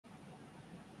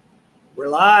We're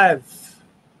live.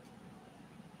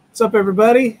 What's up,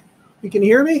 everybody? You can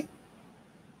hear me?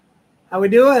 How we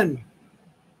doing?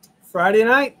 Friday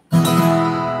night?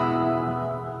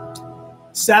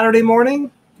 Saturday morning,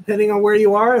 depending on where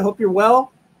you are. I hope you're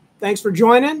well. Thanks for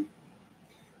joining.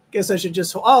 Guess I should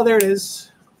just, oh, there it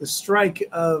is. The strike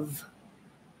of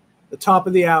the top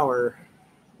of the hour.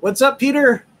 What's up,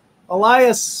 Peter?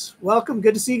 Elias, welcome.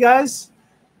 Good to see you guys.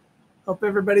 Hope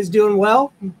everybody's doing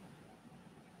well.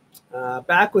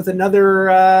 Back with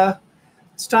another,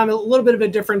 this time a little bit of a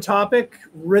different topic,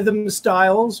 rhythm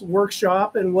styles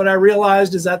workshop. And what I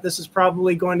realized is that this is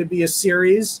probably going to be a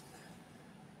series,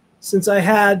 since I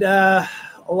had a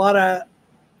lot of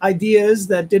ideas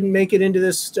that didn't make it into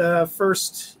this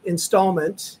first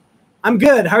installment. I'm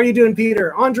good. How are you doing,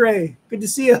 Peter? Andre, good to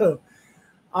see you.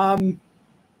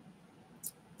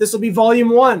 This will be volume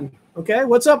 1. Okay.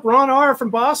 What's up, Ron R. from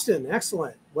Boston?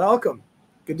 Excellent. Welcome.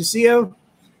 Good to see you.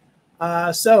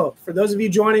 So for those of you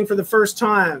joining for the first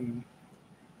time,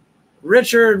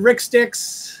 Richard, Rick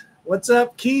Sticks, what's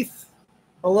up? Keith,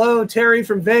 hello. Terry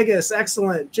from Vegas,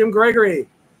 excellent. Jim Gregory,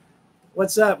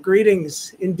 what's up?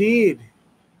 Greetings, indeed.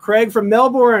 Craig from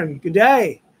Melbourne, good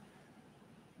day.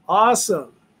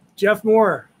 Awesome. Jeff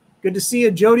Moore, good to see you.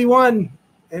 Jody One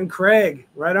and Craig,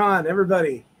 right on,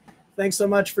 everybody. Thanks so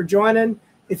much for joining.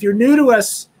 If you're new to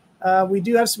us, we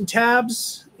do have some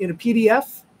tabs in a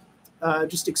PDF.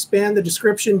 Just expand the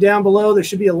description down below. There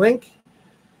should be a link.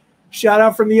 Shout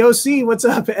out from the OC. What's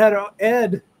up,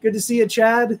 Ed? Good to see you,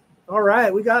 Chad. All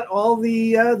right, we got all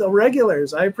the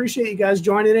regulars. I appreciate you guys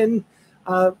joining in,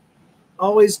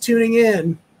 always tuning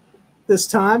in this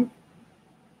time.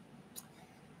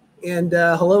 And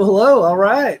hello. All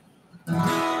right.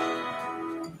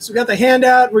 So we got the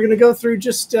handout. We're going to go through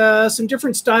just some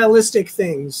different stylistic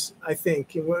things, I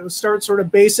think. And we'll start sort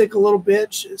of basic a little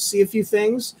bit, see a few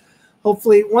things.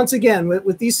 Hopefully, once again,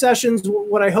 with these sessions,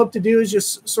 what I hope to do is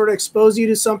just sort of expose you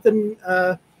to something,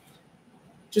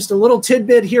 just a little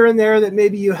tidbit here and there that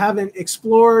maybe you haven't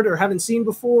explored or haven't seen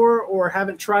before or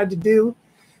haven't tried to do,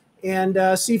 and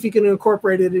see if you can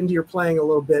incorporate it into your playing a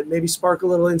little bit. Maybe spark a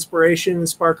little inspiration and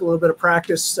spark a little bit of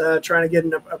practice trying to get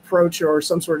an approach or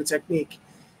some sort of technique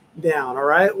down. All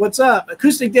right, what's up?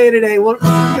 Acoustic day today. We're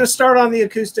going to start on the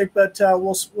acoustic, but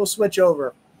we'll switch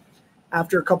over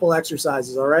after a couple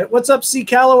exercises. All right. What's up, C.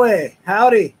 Calloway?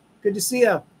 Howdy. Good to see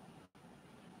you.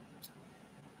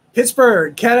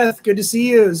 Pittsburgh, Kenneth, good to see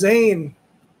you. Zane.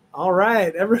 All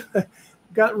right.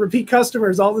 Got repeat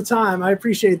customers all the time. I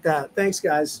appreciate that. Thanks,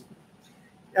 guys.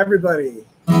 Everybody.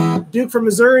 Duke from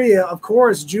Missouri, of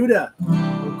course. Judah,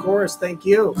 of course. Thank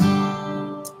you.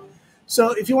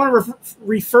 So if you want to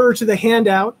refer to the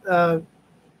handout, I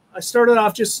started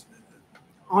off just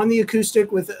on the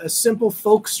acoustic with a simple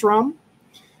folk strum.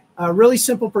 Really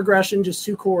simple progression, just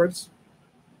 2 chords.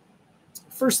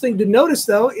 First thing to notice,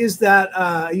 though, is that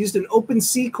I used an open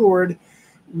C chord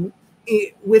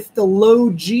with the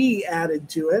low G added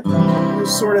to it. It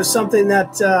was sort of something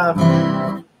that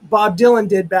Bob Dylan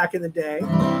did back in the day.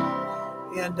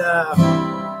 And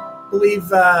I believe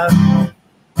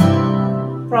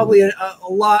probably a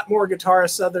lot more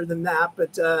guitarists other than that,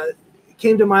 but it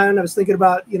came to mind. I was thinking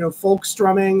about, folk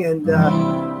strumming, and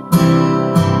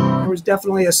there was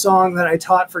definitely a song that I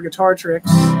taught for guitar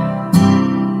tricks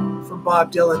from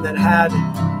Bob Dylan that had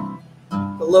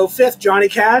the low 5th, Johnny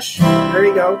Cash. There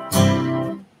you go.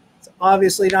 It's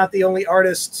obviously not the only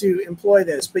artist to employ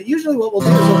this, but usually what we'll do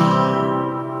is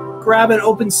we'll grab an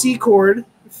open C chord,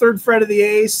 3rd fret of the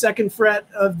A, 2nd fret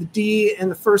of the D, and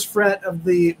the 1st fret of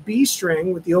the B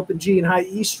string with the open G and high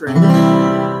E string,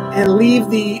 and leave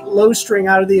the low string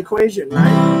out of the equation,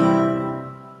 right?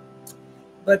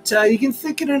 But you can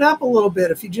thicken it up a little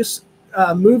bit if you just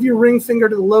move your ring finger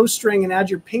to the low string and add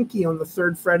your pinky on the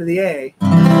 3rd fret of the A.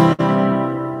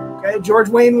 Okay, George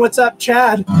Wayne, what's up?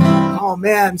 Chad? Oh,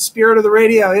 man, spirit of the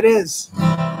radio, it is.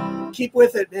 Keep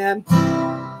with it, man.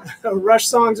 Rush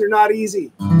songs are not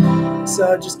easy.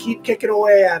 So just keep kicking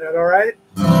away at it, all right?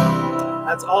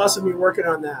 That's awesome you're working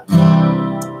on that.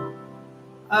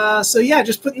 So, yeah,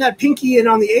 just putting that pinky in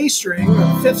on the A string, or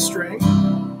the 5th string,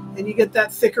 and you get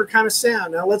that thicker kind of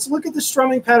sound. Now, let's look at the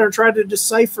strumming pattern, try to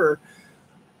decipher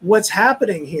what's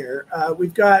happening here.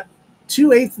 We've got 2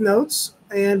 1/8 notes,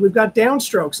 and we've got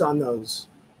downstrokes on those.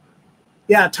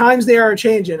 Yeah, times they are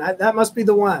changing. That must be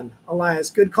the one, Elias.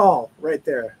 Good call right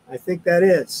there. I think that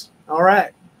is. All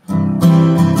right.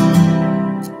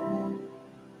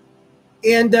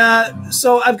 And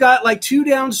so I've got like 2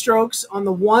 downstrokes on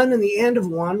the 1 and the end of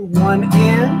 1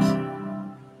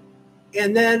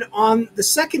 and then on the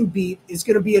second beat is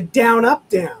going to be a down, up,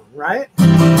 down, right?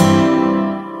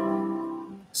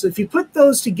 So if you put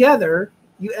those together,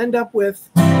 you end up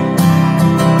with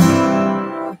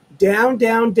down,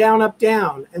 down, down, up,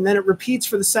 down. And then it repeats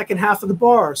for the second half of the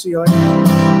bar. So you're like,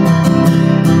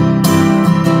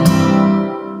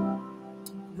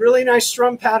 really nice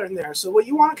strum pattern there. So what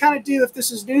you want to kind of do, if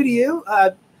this is new to you,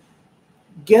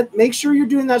 make sure you're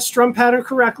doing that strum pattern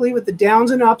correctly with the downs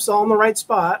and ups all in the right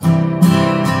spot.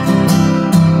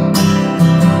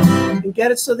 And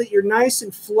get it so that you're nice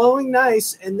and flowing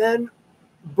nice, and then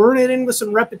burn it in with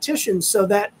some repetitions so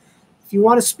that if you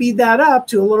want to speed that up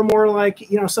to a little more like,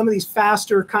 you know, some of these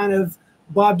faster kind of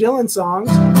Bob Dylan songs.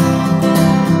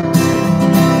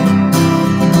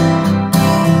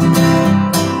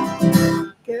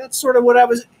 Okay, that's sort of what I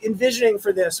was envisioning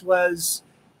for this, was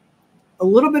a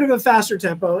little bit of a faster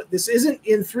tempo. This isn't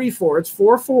in 3/4, it's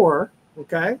 4/4,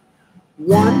 okay?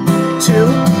 1, 2,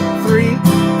 3,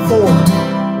 4,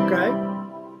 okay?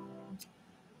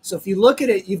 So if you look at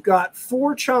it, you've got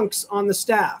 4 chunks on the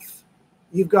staff.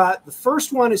 You've got, the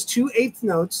first one is 2 eighth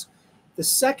notes. The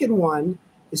second one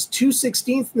is 2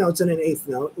 16th notes and an eighth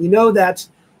note. You know that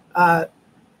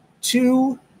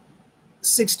 2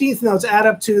 16th notes add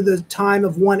up to the time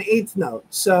of 1 eighth note.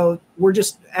 So we're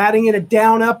just adding in a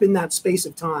down up in that space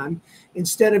of time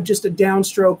instead of just a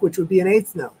downstroke, which would be an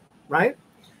eighth note, right?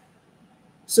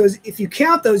 So if you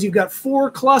count those, you've got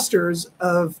 4 clusters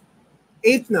of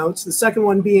eighth notes, the second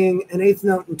one being an eighth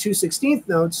note and 2 16th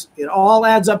notes. It all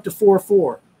adds up to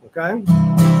 4/4, okay?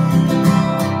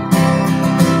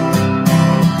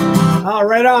 Oh,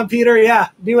 right on, Peter. Yeah,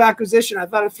 new acquisition. I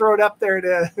thought I'd throw it up there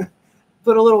to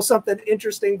put a little something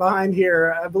interesting behind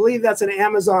here. I believe that's an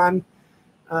Amazon.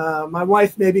 My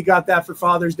wife maybe got that for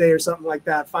Father's Day or something like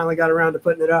that. Finally got around to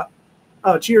putting it up.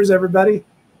 Oh, cheers, everybody.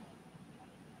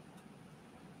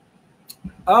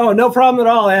 Oh, no problem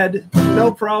at all, Ed.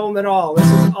 No problem at all. This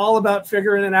is all about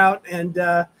figuring it out and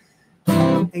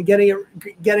getting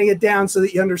it down so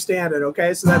that you understand it,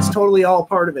 okay? So that's totally all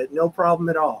part of it. No problem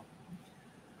at all.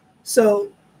 So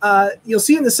you'll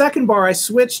see in the second bar, I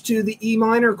switched to the E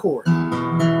minor chord.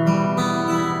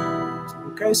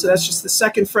 Okay, so that's just the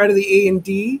second fret of the A and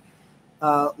D.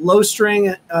 Low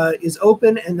string is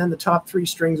open, and then the top 3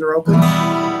 strings are open.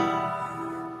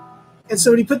 And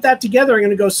so when you put that together, I'm going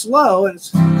to go slow. And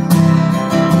it's,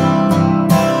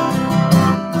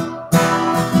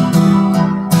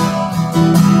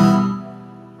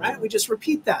 right, we just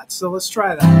repeat that. So let's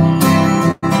try that.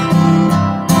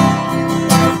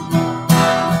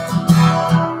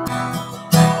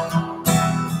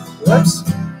 Whoops.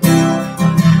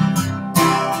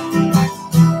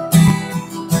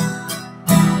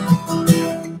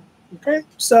 Okay,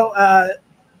 so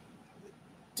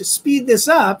to speed this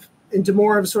up into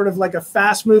more of sort of like a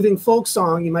fast-moving folk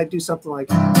song, you might do something like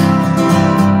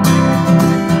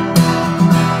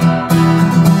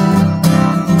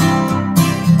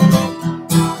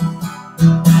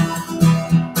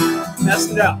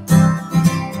messed it up.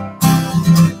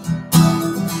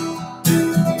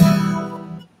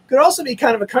 Could also be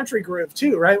kind of a country groove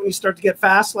too, right? When you start to get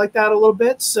fast like that a little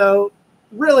bit. So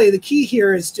really the key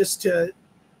here is just to,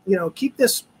 you know, keep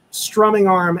this strumming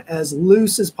arm as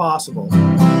loose as possible.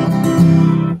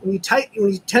 When you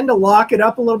tend to lock it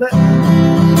up a little bit,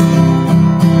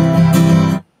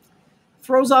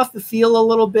 throws off the feel a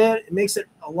little bit. It makes it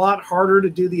a lot harder to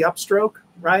do the upstroke,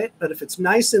 right? But if it's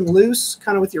nice and loose,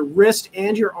 kind of with your wrist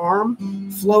and your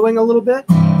arm flowing a little bit.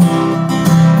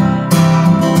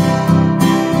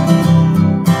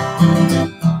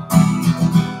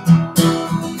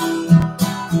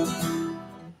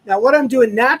 Now, what I'm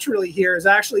doing naturally here is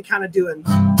actually kind of doing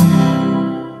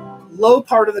low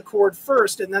part of the chord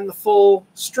first and then the full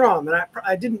strum. And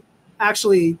I didn't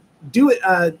actually do it.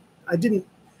 I didn't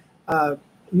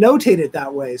notate it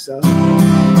that way. So.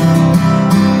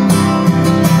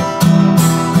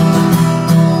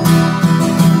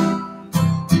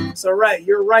 So right,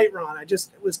 you're right, Ron. I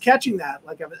just was catching that.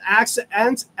 Like I was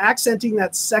accenting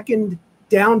that second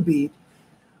downbeat,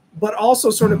 but also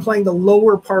sort of playing the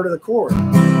lower part of the chord.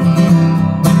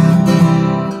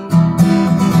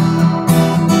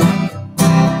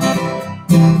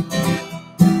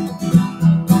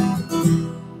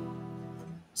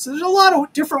 So there's a lot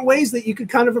of different ways that you could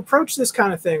kind of approach this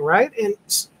kind of thing, right? And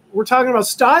we're talking about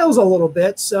styles a little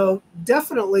bit, so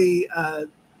definitely,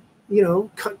 you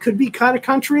know, could be kind of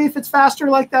country if it's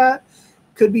faster like that.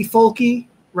 Could be folky,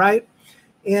 right?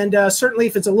 And certainly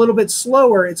if it's a little bit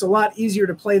slower, it's a lot easier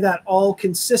to play that all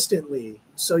consistently.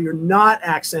 So you're not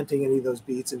accenting any of those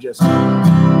beats and just...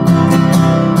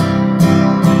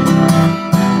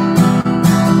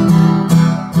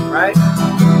 Right?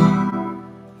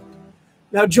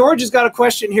 Now, George has got a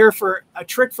question here for a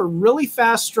trick for really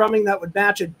fast strumming that would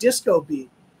match a disco beat.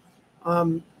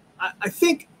 I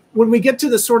think when we get to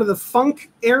the sort of the funk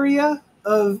area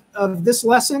of this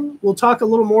lesson, we'll talk a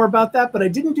little more about that, but I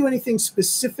didn't do anything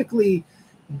specifically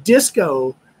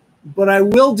disco, but I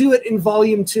will do it in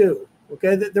volume 2.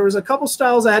 Okay, there was a couple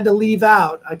styles I had to leave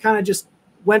out. I kind of just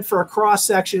went for a cross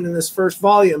section in this first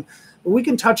volume, but we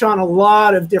can touch on a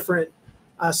lot of different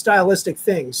stylistic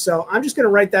things. So I'm just going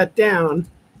to write that down.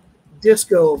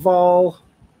 Disco Vol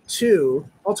 2.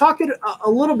 I'll talk a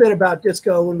little bit about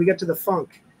disco when we get to the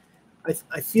funk.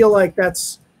 I feel like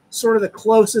that's sort of the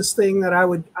closest thing that I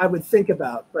would think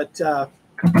about, but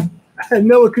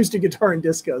no acoustic guitar in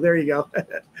disco. There you go.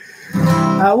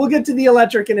 We'll get to the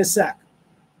electric in a sec.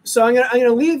 So I'm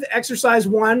gonna leave exercise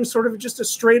 1 sort of just a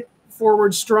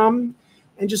straightforward strum,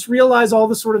 and just realize all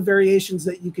the sort of variations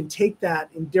that you can take that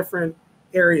in different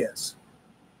areas.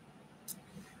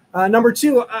 Number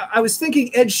 2, I was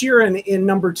thinking Ed Sheeran in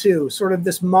number 2, sort of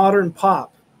this modern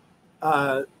pop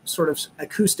sort of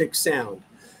acoustic sound.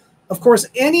 Of course,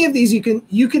 any of these you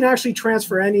can actually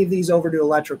transfer any of these over to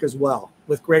electric as well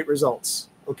with great results.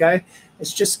 Okay,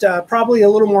 it's just probably a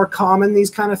little more common, these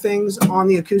kind of things on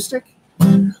the acoustic,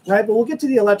 right? But we'll get to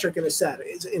the electric in a sec.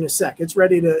 It's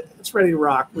ready to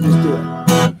rock. We'll just do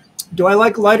it. Do I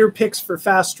like lighter picks for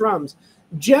fast strums?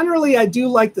 Generally, I do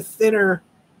like the thinner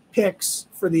picks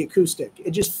for the acoustic.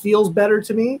 It just feels better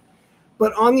to me.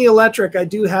 But on the electric, I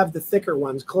do have the thicker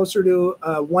ones, closer to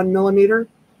 1 millimeter.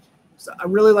 So I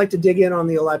really like to dig in on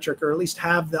the electric, or at least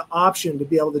have the option to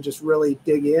be able to just really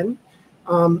dig in.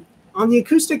 On the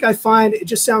acoustic, I find it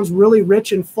just sounds really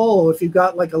rich and full if you've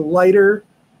got like a lighter,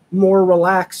 more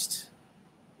relaxed,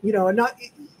 and not,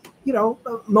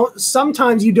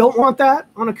 sometimes you don't want that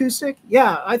on acoustic.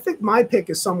 Yeah, I think my pick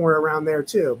is somewhere around there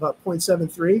too, about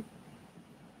 0.73.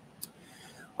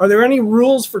 Are there any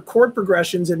rules for chord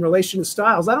progressions in relation to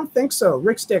styles? I don't think so.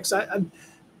 Rick Sticks,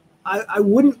 I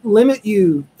wouldn't limit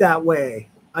you that way,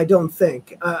 I don't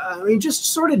think. I mean, just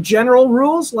sort of general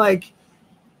rules, like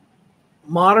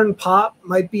modern pop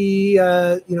might be,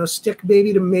 stick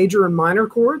maybe to major and minor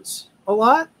chords a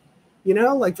lot,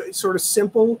 like sort of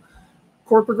simple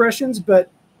chord progressions. But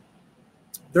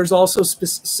there's also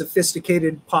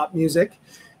sophisticated pop music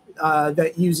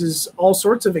that uses all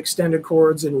sorts of extended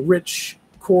chords and rich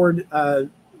chords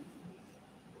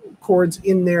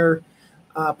in their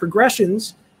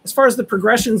progressions. As far as the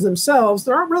progressions themselves,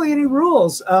 there aren't really any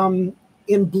rules.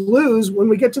 In blues, when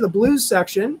we get to the blues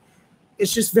section,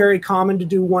 it's just very common to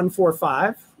do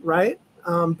 1-4-5, right?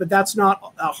 But that's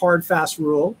not a hard, fast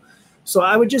rule. So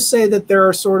I would just say that there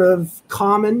are sort of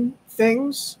common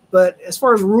things, but as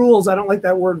far as rules, I don't like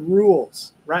that word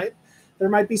rules, right? There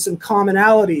might be some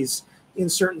commonalities in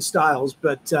certain styles,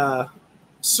 but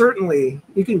certainly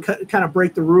you can kind of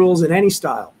break the rules in any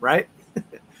style, right?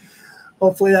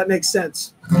 Hopefully that makes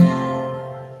sense.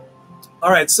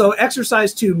 All right, so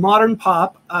exercise 2, modern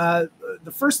pop.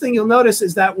 The first thing you'll notice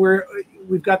is that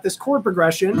we've got this chord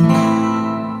progression,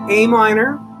 A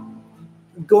minor,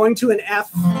 going to an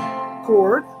F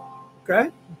chord,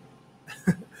 okay?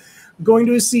 Going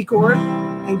to a C chord,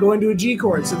 and going to a G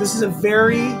chord. So this is a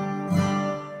very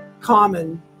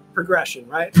common progression,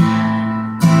 right?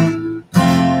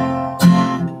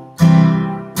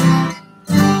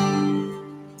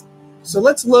 So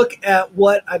let's look at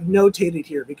what I've notated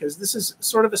here, because this is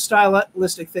sort of a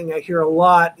stylistic thing I hear a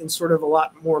lot in sort of a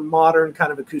lot more modern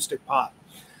kind of acoustic pop.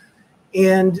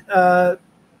 And I'll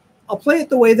play it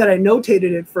the way that I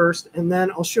notated it first, and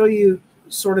then I'll show you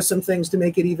sort of some things to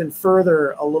make it even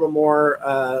further, a little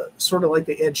more sort of like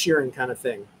the Ed Sheeran kind of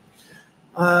thing.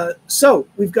 So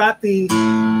we've got the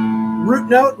root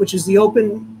note, which is the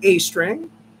open A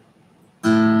string,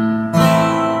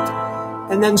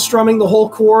 and then strumming the whole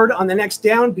chord on the next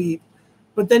downbeat.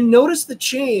 But then notice the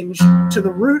change to the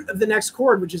root of the next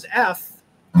chord, which is F,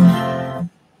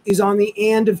 is on the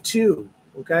and of 2,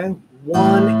 okay?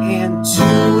 1 and 2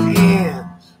 and.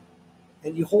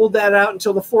 And you hold that out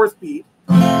until the 4th beat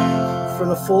for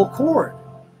the full chord.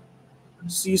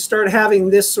 So you start having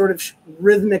this sort of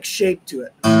rhythmic shape to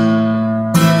it.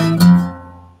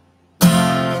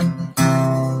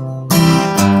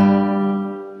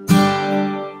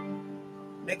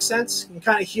 Make sense? You can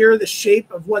kind of hear the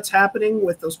shape of what's happening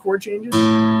with those chord changes.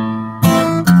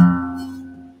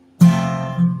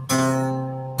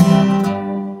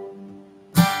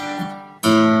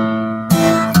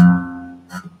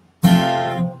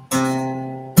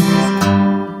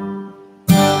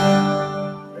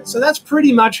 So that's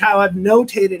pretty much how I've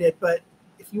notated it, but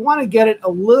if you want to get it a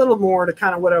little more to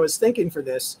kind of what I was thinking for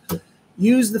this,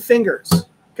 use the fingers,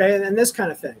 okay, and this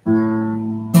kind of thing.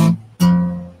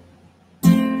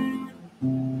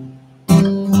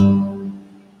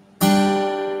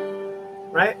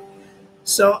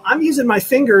 So I'm using my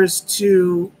fingers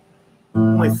to,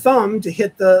 my thumb to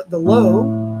hit the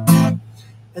low,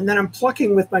 and then I'm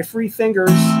plucking with my free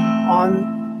fingers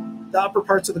on the upper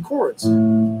parts of the chords.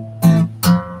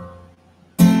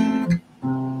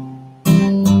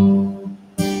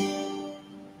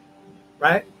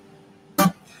 Right?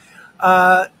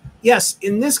 Yes,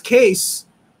 in this case,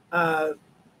 good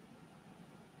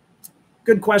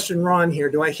question, Ron,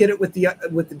 here. Do I hit it with the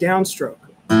downstroke?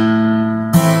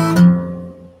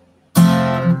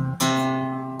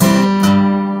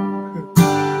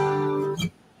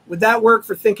 Would that work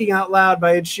for Thinking Out Loud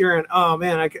by Ed Sheeran? Oh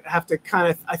man, I could have to kind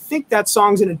of, I think that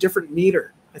song's in a different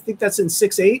meter. I think that's in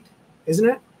 6/8, isn't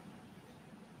it?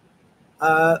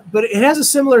 But it has a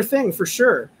similar thing for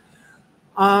sure.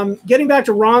 Getting back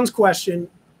to Ron's question,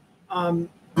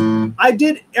 I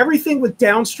did everything with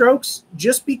downstrokes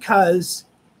just because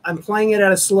I'm playing it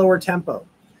at a slower tempo.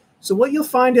 So what you'll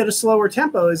find at a slower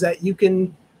tempo is that you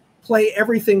can play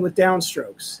everything with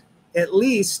downstrokes, at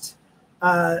least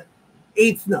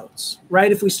eighth notes,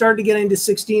 right? If we start to get into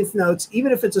 16th notes,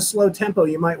 even if it's a slow tempo,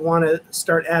 you might want to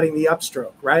start adding the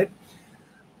upstroke, right?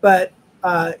 But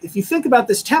if you think about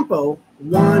this tempo,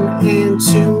 1 and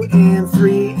 2 and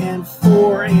 3 and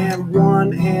 4 and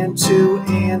 1 and 2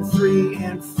 and 3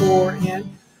 and 4,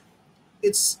 and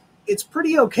it's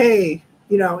pretty okay.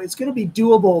 You know, it's going to be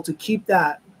doable to keep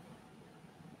that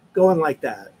going like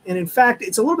that. And in fact,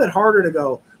 it's a little bit harder to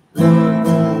go 1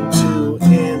 and 2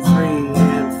 and 3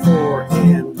 and 4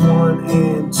 and 1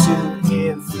 and 2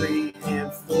 and 3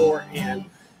 and 4, and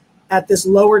at this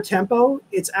lower tempo,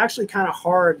 it's actually kind of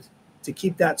hard to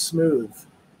keep that smooth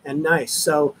and nice.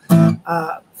 So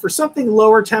for something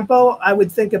lower tempo, I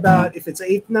would think about, if it's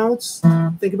eighth notes,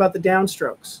 think about the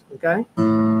downstrokes, okay?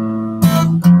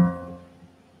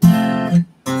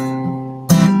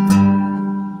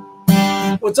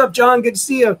 What's up, John? Good to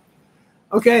see you.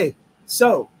 Okay,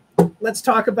 so let's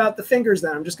talk about the fingers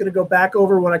then. I'm just going to go back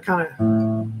over what I kind of...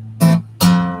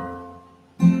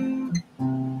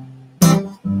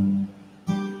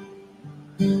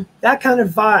 That kind of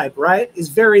vibe, right, is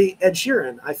very Ed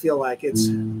Sheeran, I feel like. It's...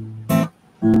 And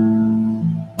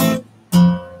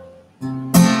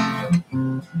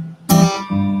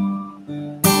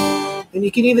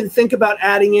you can even think about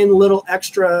adding in little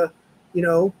extra, you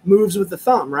know, moves with the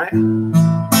thumb, right?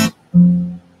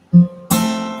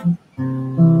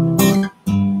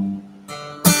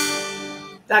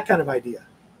 That kind of idea,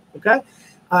 okay?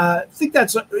 I think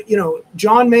that's, you know,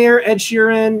 John Mayer, Ed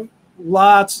Sheeran,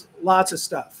 lots of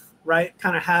stuff, right?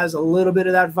 Kind of has a little bit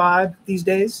of that vibe these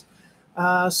days.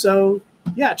 So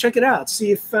yeah, check it out.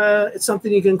 See if it's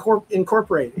something you can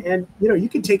incorporate. And, you know, you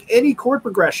can take any chord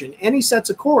progression, any sets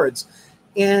of chords,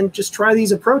 and just try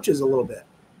these approaches a little bit,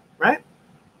 right?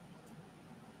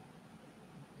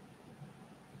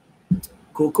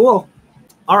 Cool, cool.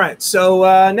 All right,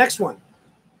 so next one.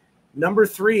 Number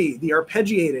 3, the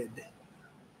arpeggiated.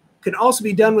 Can also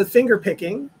be done with finger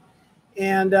picking.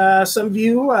 And some of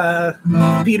you,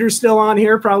 Peter's still on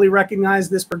here, probably recognize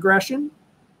this progression.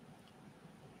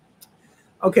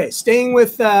 Okay, staying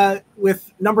with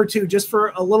number 2, just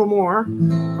for a little more.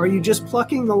 Are you just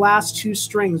plucking the last 2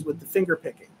 strings with the finger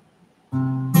picking?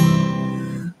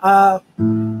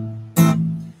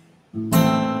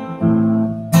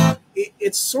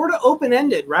 It's sort of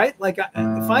open-ended, right? Like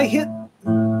if I hit,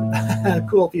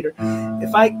 cool, Peter.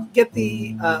 If I get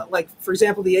the, like for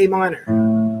example, the A minor.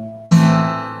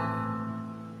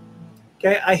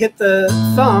 Okay, I hit the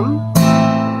thumb,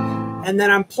 and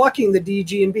then I'm plucking the D,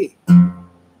 G, and B.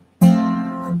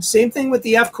 Same thing with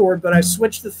the F chord, but I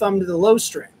switched the thumb to the low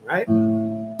string, right?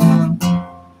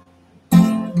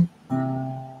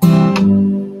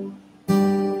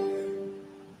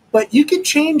 But you can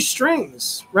change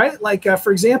strings, right? Like,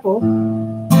 for example,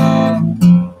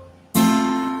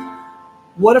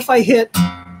 what if I hit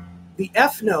the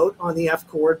F note on the F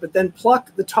chord, but then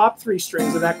pluck the top 3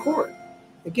 strings of that chord?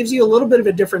 It gives you a little bit of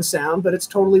a different sound, but it's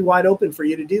totally wide open for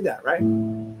you to do that, right?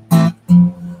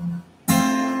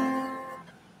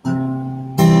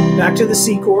 Back to the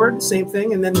C chord, same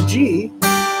thing, and then the G.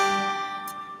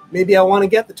 Maybe I want to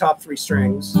get the top 3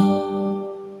 strings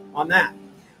on that.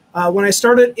 When I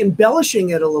started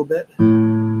embellishing it a little bit,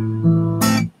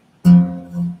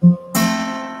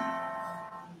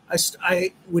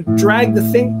 I would drag the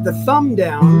thumb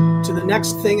down to the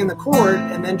next thing in the chord,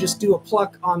 and then just do a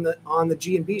pluck on the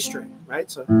G and B string,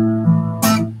 right?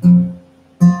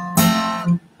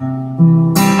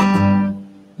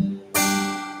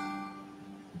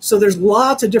 So there's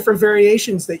lots of different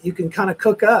variations that you can kind of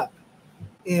cook up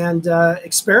and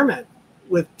experiment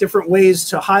with different ways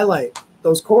to highlight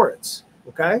those chords,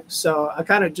 Okay, so I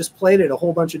kind of just played it a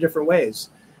whole bunch of different ways.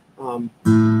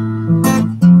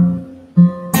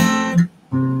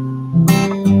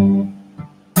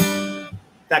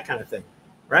 That kind of thing,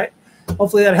 right?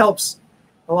 Hopefully that helps,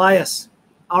 Elias.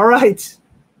 All right.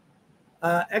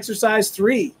 Exercise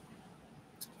 3.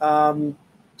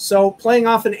 So playing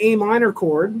off an A minor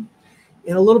chord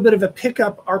and a little bit of a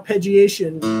pickup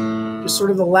arpeggiation, just sort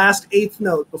of the last eighth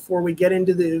note before we get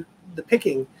into the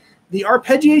picking. The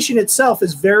arpeggiation itself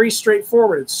is very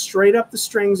straightforward. It's straight up the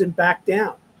strings and back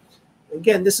down.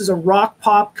 Again, this is a rock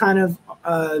pop kind of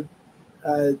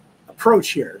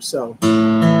approach here. So,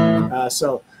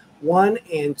 so 1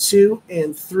 and 2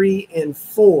 and 3 and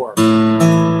 4.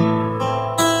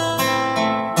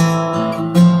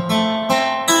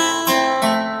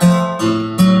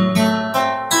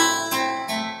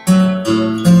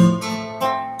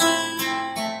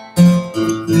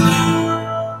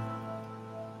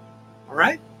 All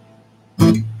right,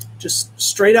 just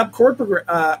straight up chord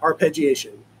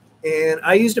arpeggiation. And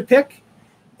I used a pick,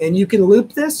 and you can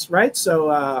loop this, right? So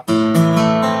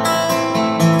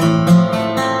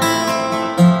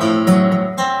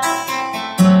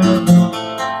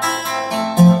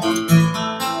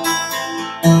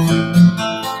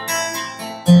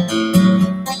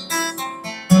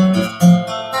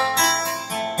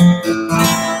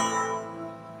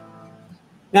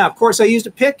now, of course, I used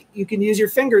a pick. You can use your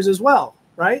fingers as well,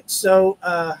 right? So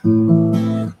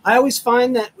I always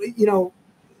find that, you know,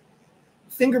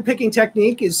 finger picking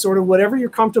technique is sort of whatever you're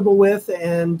comfortable with,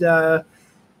 and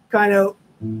kind of,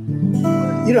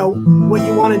 you know, what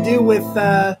you want to do with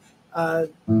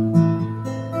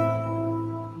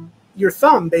your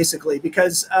thumb, basically,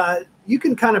 because you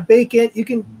can kind of bake it. You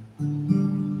can,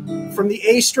 from the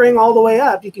A string all the way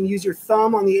up, you can use your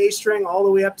thumb on the A string all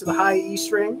the way up to the high E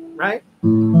string, right?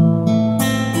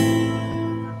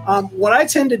 What I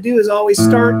tend to do is always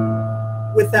start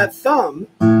with that thumb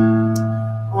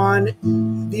on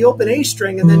the open A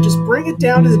string and then just bring it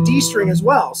down to the D string as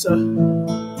well. So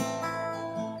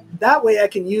that way I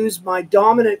can use my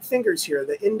dominant fingers here,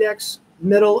 the index,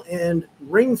 middle, and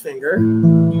ring finger.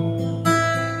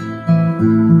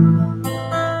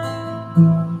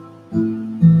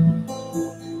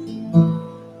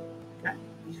 Okay.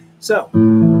 So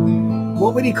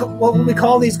what would we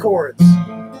call these chords?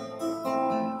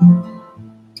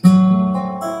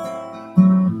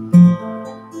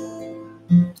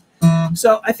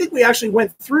 So I think we actually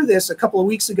went through this a couple of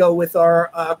weeks ago with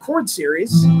our chord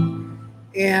series.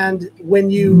 And when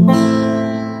you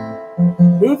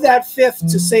move that fifth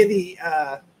to, say, the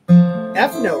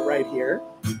F note right here,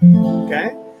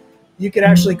 okay, you could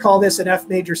actually call this an F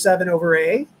major 7 over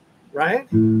A, right?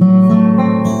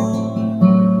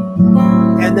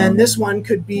 And then this one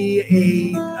could be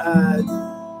a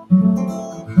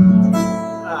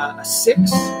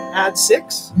 6, add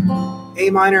 6, A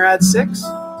minor add 6.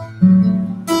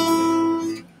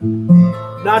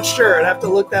 Not sure, I'd have to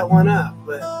look that one up,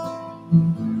 but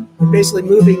we're basically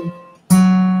moving,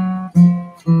 I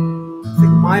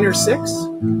think, minor 6.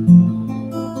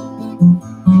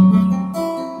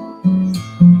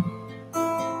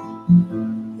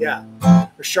 Yeah,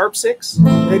 or sharp 6,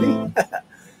 maybe.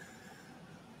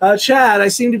 Chad, I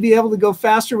seem to be able to go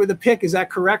faster with a pick. Is that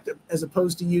correct, as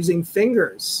opposed to using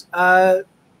fingers? Yeah,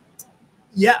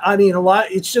 I mean,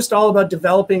 it's just all about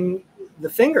developing the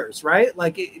fingers, right?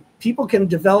 Like people can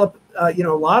develop, you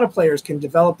know, a lot of players can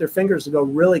develop their fingers to go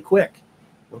really quick.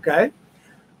 Okay.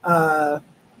 Yeah,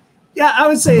 I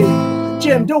would say,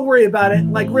 Jim, don't worry about it.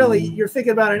 Like, really, you're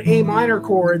thinking about an A minor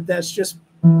chord that's just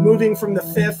moving from the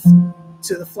 5th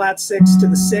to the flat 6 to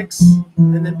the 6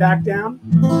 and then back down.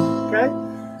 Okay.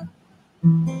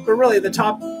 But really, the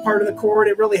top part of the chord,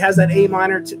 it really has that A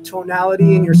minor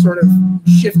tonality, and you're sort of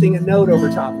shifting a note over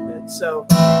top of it. So,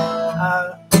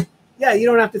 yeah, you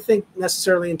don't have to think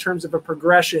necessarily in terms of a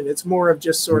progression. It's more of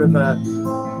just sort of a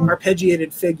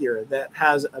arpeggiated figure that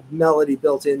has a melody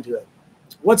built into it.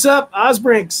 What's up,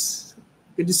 Osbrinks?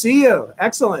 Good to see you.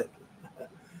 Excellent.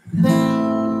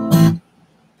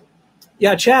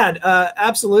 Yeah, Chad,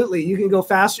 absolutely. You can go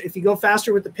faster. If you go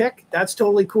faster with the pick, that's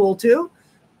totally cool too.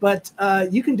 But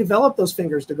you can develop those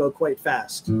fingers to go quite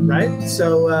fast, right?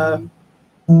 So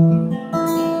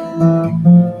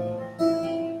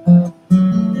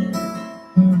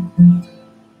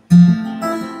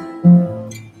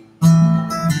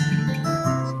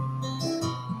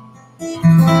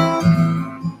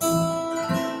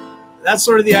that's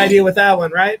sort of the idea with that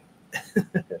one, right?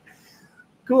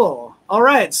 Cool. All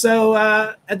right. So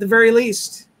at the very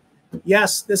least,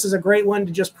 yes, this is a great one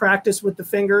to just practice with the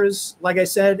fingers. Like I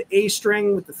said, A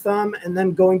string with the thumb, and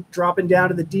then dropping down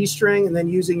to the D string, and then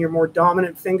using your more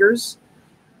dominant fingers.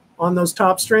 on those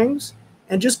top strings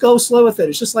and just go slow with it.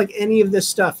 It's just like any of this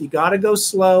stuff. You got to go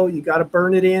slow. You got to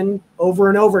burn it in over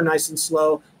and over nice and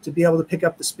slow to be able to pick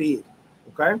up the speed,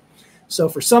 okay? So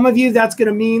for some of you, that's going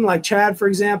to mean, like Chad, for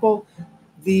example,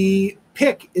 the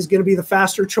pick is going to be the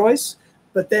faster choice,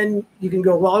 but then you can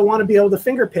go, well, I want to be able to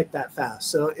finger pick that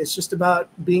fast. So it's just about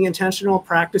being intentional,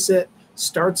 practice it,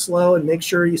 start slow, and make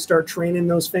sure you start training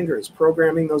those fingers,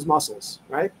 programming those muscles,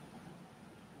 right?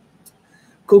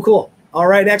 Cool, cool. All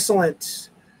right, excellent.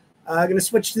 I'm going to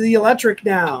switch to the electric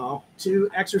now to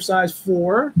exercise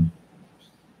 4.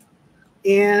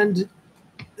 And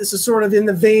this is sort of in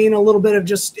the vein a little bit of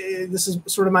just, this is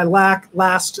sort of my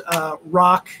last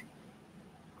rock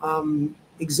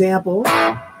example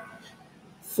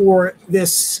for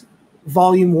this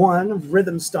volume 1 of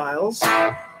rhythm styles,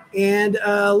 and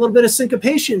a little bit of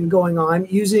syncopation going on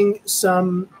using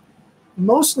some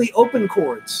mostly open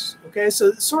chords. Okay,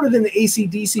 so sort of in the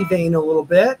AC/DC vein a little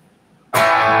bit.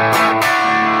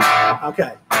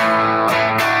 Okay.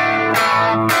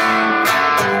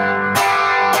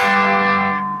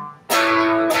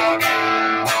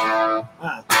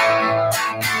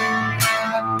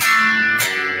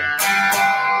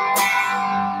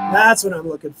 That's what I'm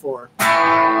looking for.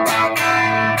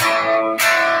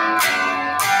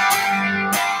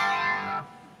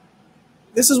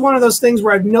 This is one of those things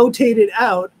where I've notated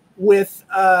out with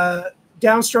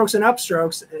downstrokes and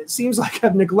upstrokes. It seems like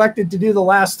I've neglected to do the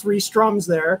last 3 strums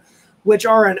there, which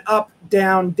are an up,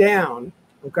 down, down,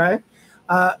 okay?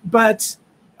 But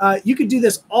you could do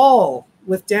this all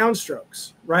with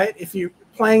downstrokes, right? If you're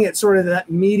playing at sort of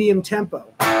that medium tempo.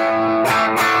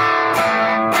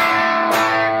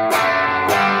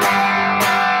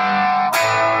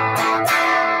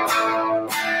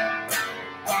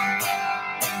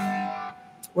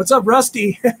 What's up,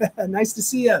 Rusty? Nice to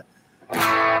see you.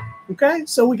 Okay,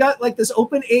 so we got like this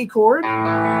open A chord.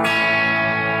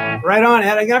 Right on,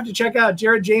 Ed. I'm gonna have to check out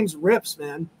Jared James rips,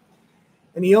 man.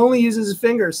 And he only uses his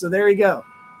fingers, so there you go.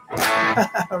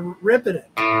 Ripping it.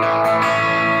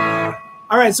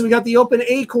 All right, so we got the open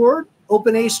A chord,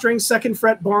 open A string, 2nd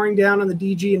fret, barring down on the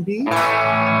D, G, and B.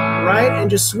 Right,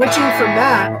 and just switching from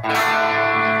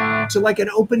that to like an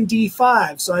open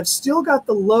D5. So I've still got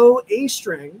the low A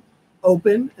string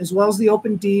open as well as the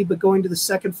open D, but going to the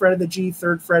 2nd fret of the G,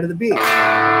 3rd fret of the B.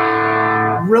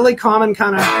 Really common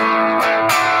kind of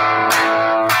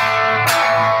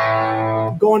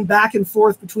going back and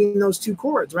forth between those 2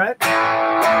 chords, right?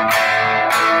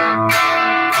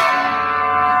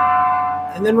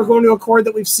 And then we're going to a chord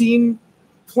that we've seen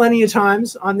plenty of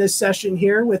times on this session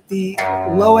here with the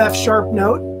low F sharp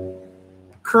note,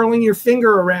 curling your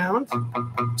finger around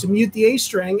to mute the A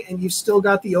string, and you've still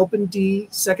got the open D,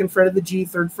 2nd fret of the G,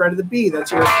 3rd fret of the B.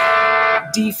 That's your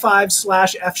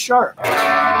D5/F sharp.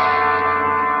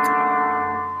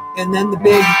 And then the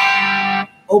big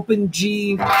open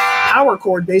G power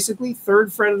chord, basically,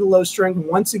 3rd fret of the low string,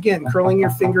 once again, curling your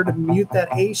finger to mute that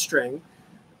A string.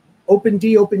 Open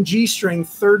D, open G string,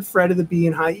 3rd fret of the B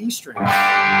and high E string.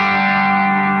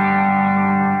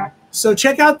 So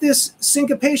check out this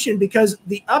syncopation, because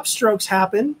the upstrokes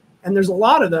happen, and there's a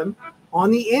lot of them,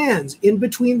 on the ands, in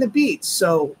between the beats.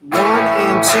 So 1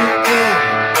 and 2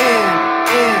 and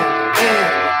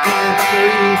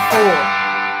 3, 4,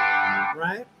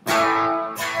 right?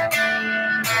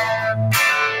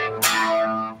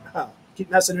 Oh, keep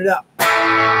messing it up.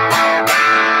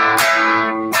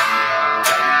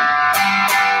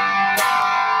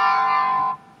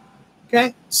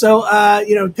 Okay, so,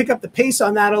 you know, pick up the pace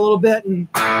on that a little bit and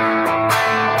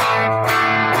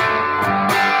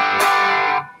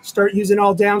start using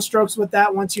all downstrokes with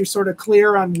that once you're sort of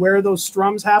clear on where those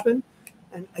strums happen.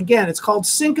 And again, it's called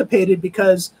syncopated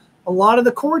because a lot of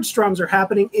the chord strums are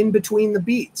happening in between the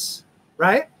beats,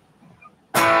 right?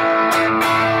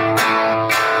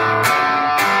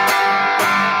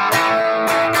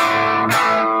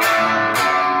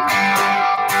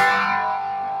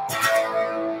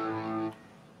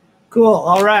 Cool.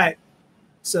 All right.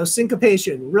 So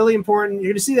syncopation, really important.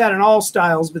 You're going to see that in all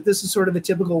styles, but this is sort of a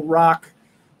typical rock,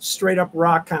 straight up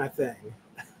rock kind of thing.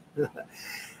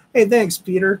 Hey, thanks,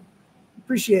 Peter.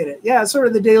 Appreciate it. Yeah, it's sort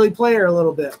of the daily player a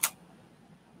little bit.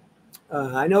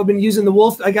 I know I've been using the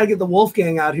Wolf. I got to get the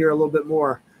Wolfgang out here a little bit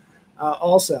more.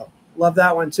 Also, love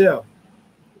that one too.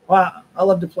 Wow, I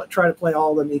love to try to play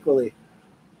all of them equally.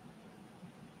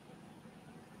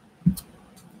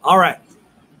 All right.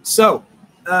 So,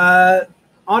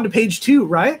 on to page 2,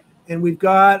 right? And we've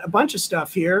got a bunch of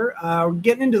stuff here. We're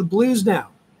getting into the blues now,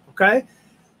 okay?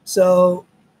 So,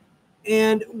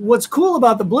 and what's cool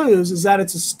about the blues is that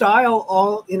it's a style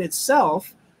all in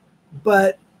itself,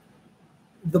 but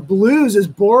the blues is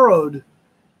borrowed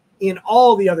in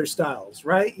all the other styles,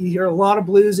 right? You hear a lot of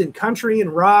blues in country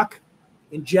and rock,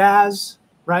 in jazz,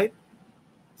 right?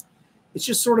 It's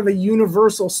just sort of a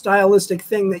universal stylistic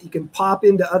thing that you can pop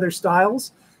into other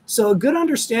styles. So a good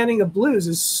understanding of blues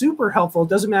is super helpful. It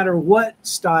doesn't matter what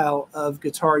style of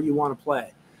guitar you want to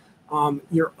play.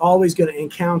 You're always going to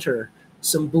encounter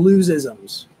some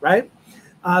bluesisms, right?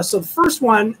 So the first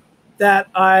one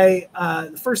that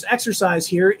the first exercise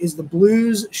here is the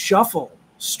blues shuffle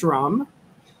strum.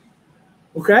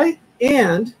 Okay,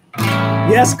 and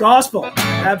yes, gospel,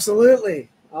 absolutely.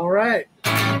 All right.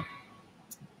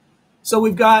 So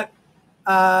we've got,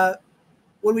 what are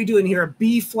we doing here? A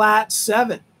B flat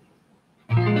 7.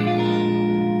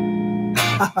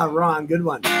 Ron, good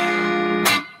one.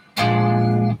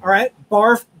 All right,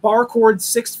 bar chord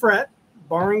 6th fret,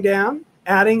 barring down,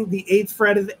 adding the 8th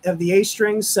fret of the A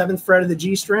string, 7th fret of the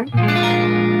G string.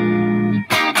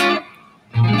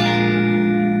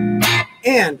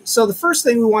 And so the first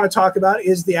thing we want to talk about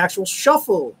is the actual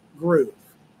shuffle groove,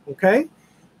 okay?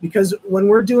 Because when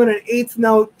we're doing an 8th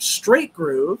note straight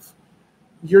groove,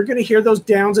 you're going to hear those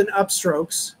downs and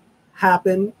upstrokes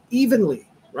happen evenly,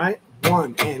 right?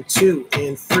 1 and 2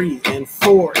 and 3 and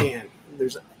 4, and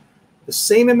there's the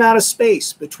same amount of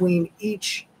space between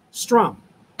each strum.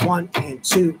 1 and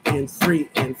 2 and 3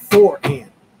 and 4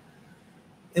 and.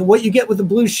 And what you get with the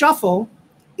blues shuffle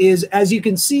is, as you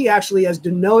can see, actually as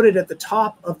denoted at the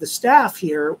top of the staff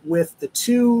here, with the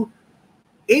 2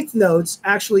 8th notes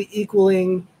actually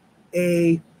equaling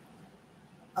a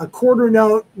quarter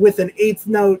note with an 8th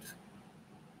note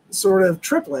sort of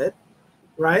triplet,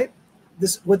 right?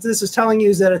 What this is telling you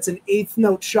is that it's an 8th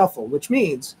note shuffle, which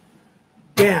means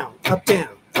down, up, down,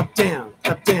 up, down,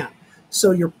 up, down.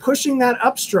 So you're pushing that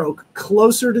upstroke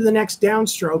closer to the next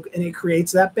downstroke, and it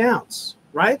creates that bounce,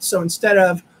 right? So instead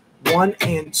of 1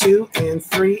 and 2 and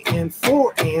 3 and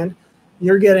 4 and,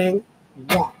 you're getting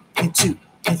 1 and 2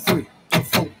 and 3 and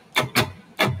 4.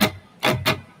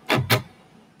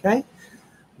 Okay?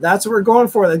 That's what we're going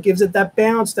for. That gives it that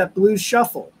bounce, that blues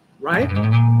shuffle, right?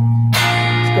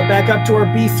 Let's go back up to our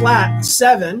B flat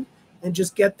 7 and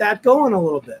just get that going a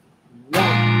little bit. 1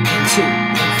 and 2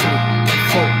 and 3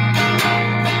 and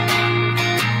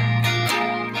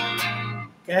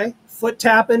 4. Okay? Foot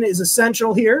tapping is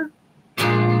essential here.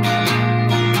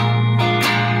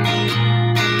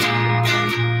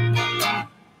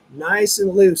 Nice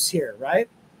and loose here, right?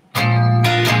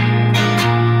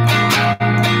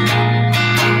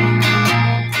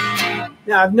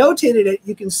 Now I've notated it.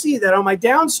 You can see that on my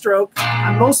downstroke,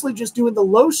 I'm mostly just doing the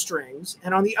low strings,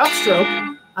 and on the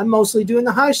upstroke, I'm mostly doing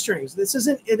the high strings. This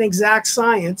isn't an exact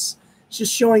science. It's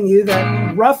just showing you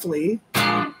that roughly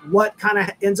what kind of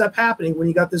ends up happening when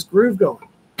you got this groove going.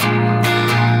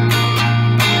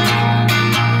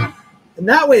 And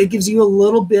that way it gives you a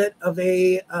little bit of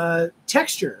a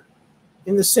texture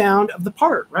in the sound of the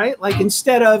part, right? Like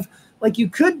instead of, like you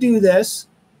could do this,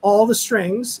 all the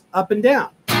strings up and down.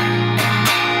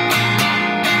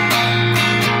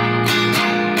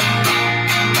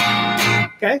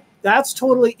 Okay, that's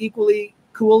totally equally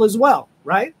cool as well,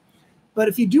 right? But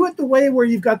if you do it the way where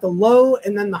you've got the low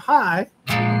and then the high,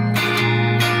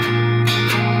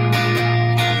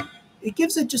 it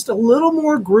gives it just a little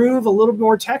more groove, a little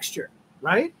more texture,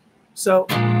 right? So,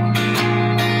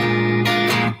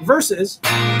 versus,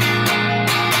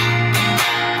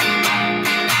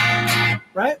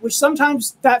 right? Which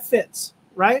sometimes that fits,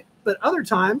 right? But other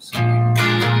times,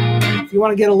 if you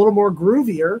want to get a little more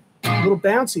groovier, a little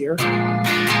bouncier,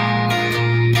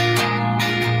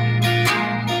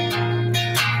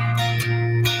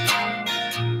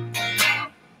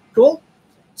 cool.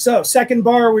 So second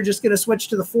bar, we're just going to switch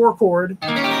to the 4 chord.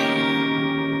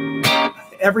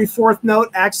 Every 4th note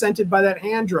accented by that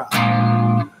hand drop.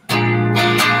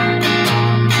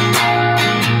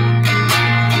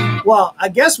 Well, I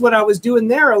guess what I was doing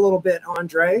there a little bit,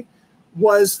 Andre,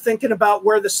 was thinking about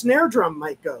where the snare drum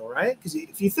might go, right? Because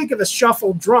if you think of a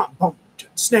shuffled drum, bump,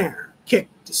 snare, kick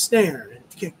to snare, and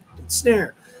kick to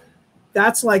snare,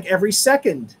 that's like every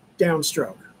second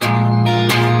downstroke.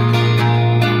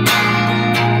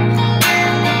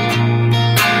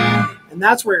 And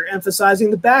that's where you're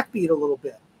emphasizing the backbeat a little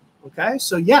bit, okay?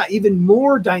 So yeah, even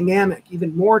more dynamic,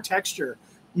 even more texture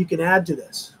you can add to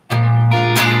this.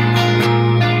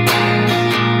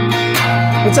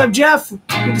 What's up, Jeff?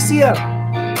 Good to see you.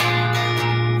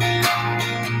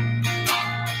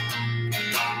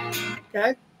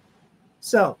 Okay,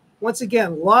 so once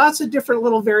again, lots of different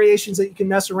little variations that you can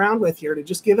mess around with here to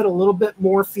just give it a little bit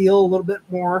more feel, a little bit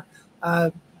more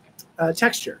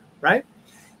texture, right?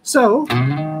 So,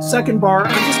 second bar,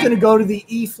 I'm just going to go to the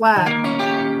E flat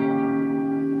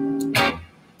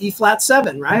E flat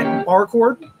 7, right? Bar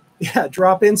chord. Yeah,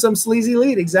 drop in some sleazy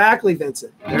lead. Exactly,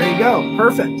 Vincent. There you go.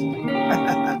 Perfect.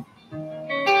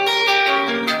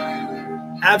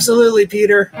 Absolutely,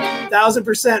 Peter.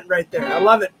 1000% right there. I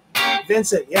love it.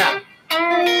 Vincent, yeah.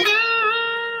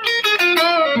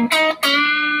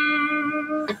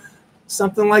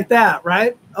 Something like that,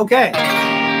 right? Okay.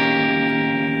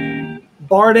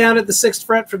 Bar down at the 6th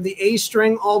fret from the A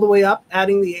string all the way up,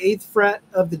 adding the 8th fret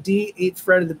of the D, 8th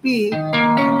fret of the B.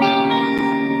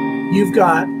 You've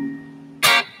got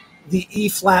the E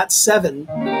flat 7,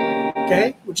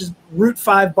 okay, which is root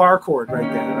 5 bar chord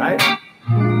right there, right?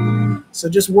 So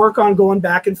just work on going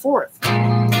back and forth.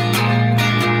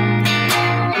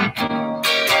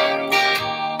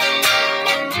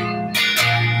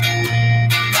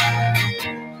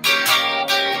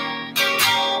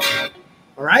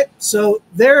 All right, so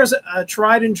there's a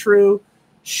tried and true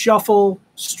shuffle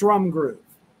strum groove,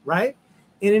 right?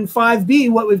 And in 5B,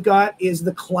 what we've got is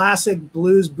the classic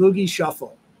blues boogie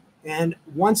shuffle. And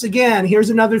once again,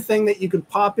 here's another thing that you can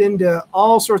pop into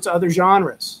all sorts of other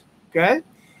genres, okay?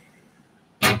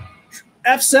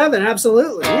 F7,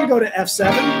 absolutely. We go to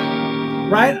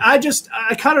F7, right? I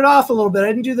cut it off a little bit. I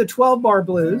didn't do the 12-bar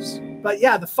blues, but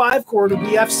yeah, the 5 chord would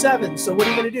be F7. So what are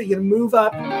you going to do? You're going to move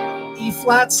up E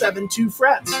flat 7, 2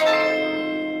 frets,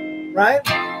 right?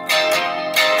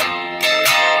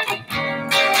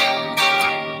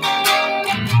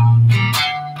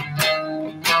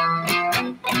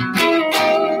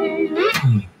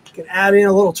 You can add in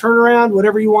a little turnaround,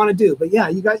 whatever you want to do. But yeah,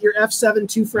 you got your F7,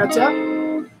 2 frets up.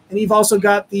 And you've also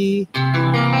got the,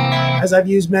 as I've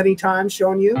used many times,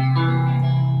 showing you,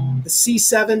 the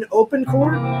C7 open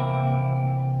chord.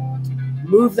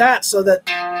 Move that so that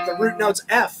the root note's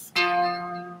F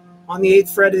on the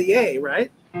 8th fret of the A,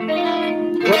 right?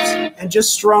 Whoops. And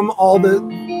just strum all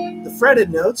the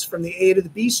fretted notes from the A to the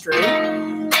B string.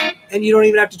 And you don't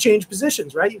even have to change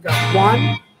positions, right? You've got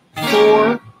 1,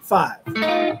 4, 5.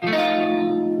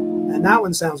 And that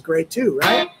one sounds great too,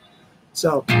 right?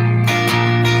 So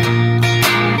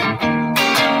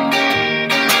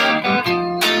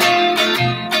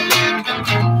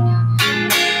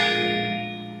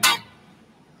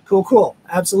cool, cool.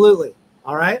 Absolutely.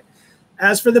 All right.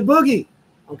 As for the boogie,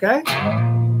 okay,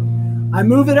 I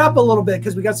move it up a little bit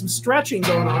because we got some stretching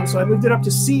going on. So I moved it up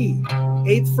to C,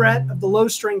 8th fret of the low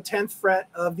string, 10th fret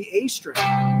of the A string.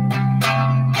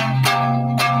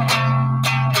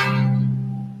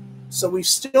 So we've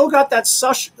still got that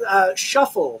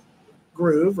shuffle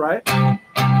groove, right?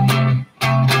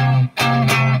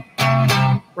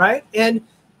 Right? And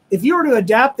if you were to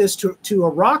adapt this to a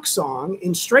rock song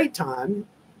in straight time,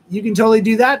 you can totally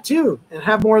do that too and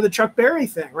have more of the Chuck Berry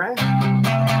thing, right?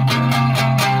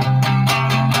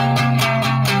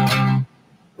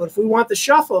 But if we want the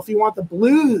shuffle, if you want the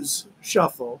blues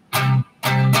shuffle,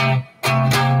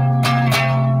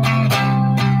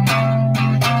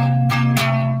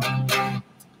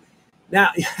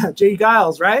 now, yeah, J.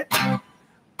 Giles, right?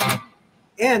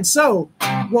 And so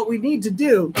what we need to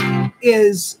do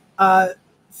is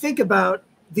think about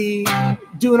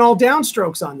doing all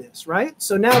downstrokes on this, right?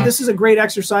 So now this is a great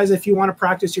exercise if you want to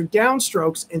practice your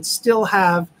downstrokes and still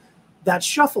have that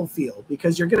shuffle feel,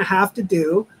 because you're going to have to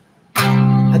do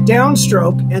a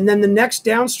downstroke, and then the next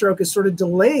downstroke is sort of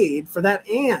delayed for that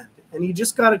and you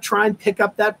just got to try and pick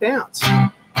up that bounce.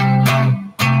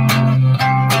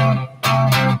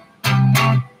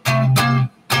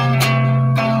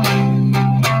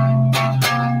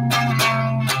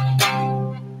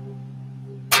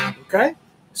 Okay,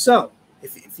 so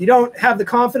if you don't have the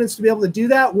confidence to be able to do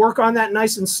that, work on that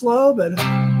nice and slow, but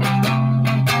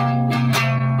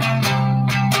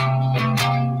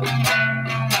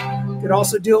you could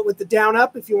also do it with the down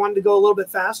up if you wanted to go a little bit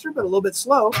faster, but a little bit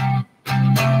slow.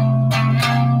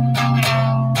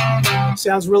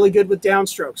 Sounds really good with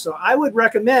downstrokes. So I would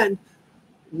recommend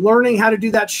learning how to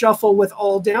do that shuffle with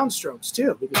all downstrokes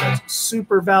too, because that's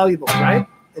super valuable, right?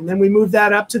 And then we move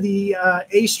that up to the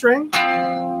A string.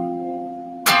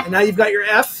 And now you've got your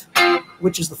F,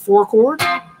 which is the 4 chord.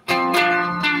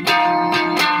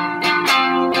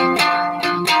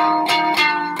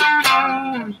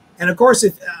 And of course,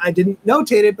 if I didn't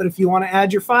notate it, but if you want to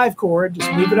add your 5 chord,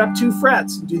 just move it up 2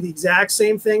 frets and do the exact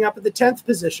same thing up at the 10th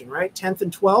position, right? 10th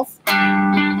and 12th.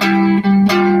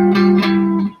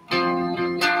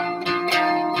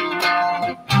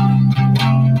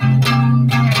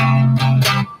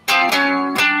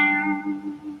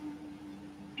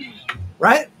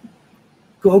 Right?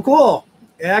 Cool, cool.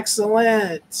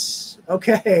 Excellent.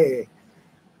 Okay.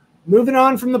 Moving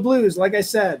on from the blues, like I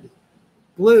said,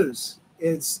 blues,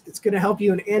 it's going to help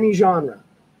you in any genre.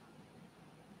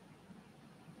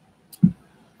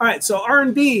 All right, so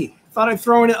R&B. Thought I'd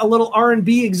throw in a little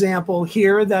R&B example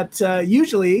here that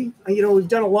usually, we've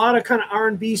done a lot of kind of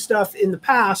R&B stuff in the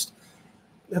past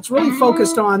that's really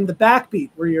focused on the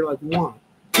backbeat, where you're like 1,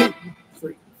 2,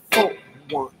 3, 4,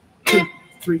 1, 2,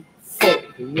 3, 4,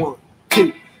 1,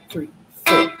 2, 3,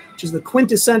 4, which is the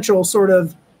quintessential sort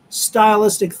of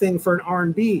stylistic thing for an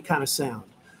R&B kind of sound.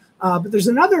 But there's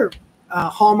another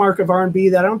hallmark of R&B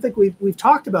that I don't think we've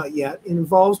talked about yet. It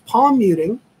involves palm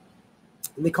muting,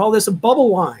 and they call this a bubble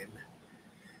line.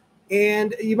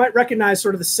 And you might recognize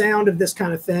sort of the sound of this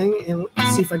kind of thing. And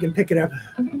let's see if I can pick it up.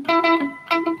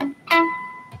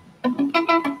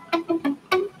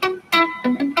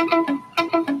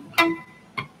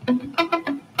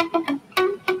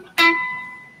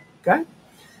 Okay.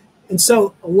 And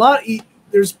so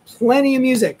there's plenty of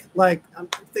music. Like I'm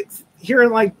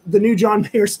hearing like the new John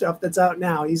Mayer stuff that's out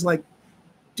now. He's like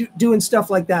doing stuff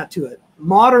like that to it.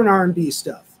 Modern R&B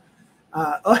stuff.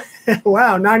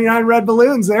 Wow, 99 red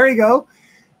balloons. There you go.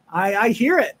 I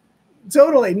hear it.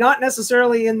 Totally. Not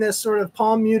necessarily in this sort of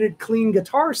palm muted, clean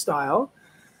guitar style.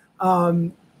 A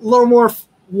little more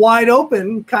wide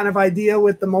open kind of idea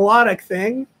with the melodic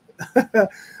thing.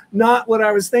 Not what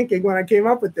I was thinking when I came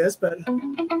up with this, but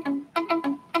I'm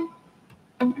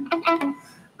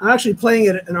actually playing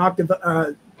it an octave,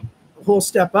 a whole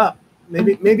step up.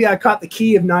 Maybe I caught the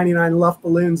key of 99 Luff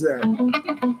balloons there.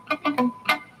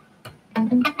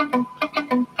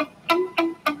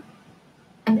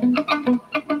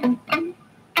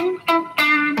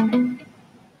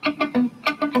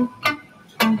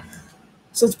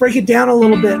 So let's break it down a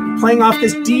little bit. Playing off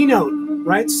this D note,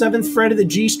 right? 7th fret of the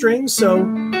G string. So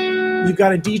you've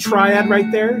got a D triad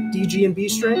right there, D, G, and B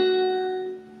string.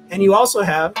 And you also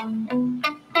have,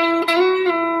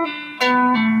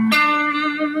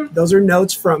 those are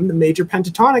notes from the major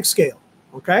pentatonic scale.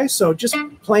 Okay, so just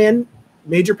playing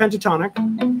major pentatonic,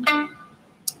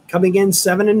 coming in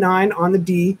 7 and 9 on the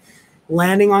D,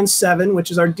 landing on 7, which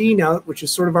is our D note, which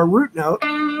is sort of our root note,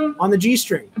 on the G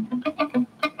string.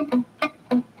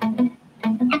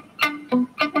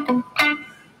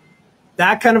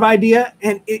 That kind of idea,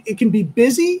 and it can be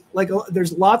busy. Like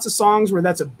there's lots of songs where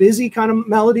that's a busy kind of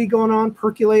melody going on,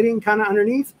 percolating kind of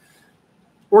underneath,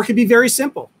 or it can be very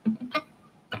simple.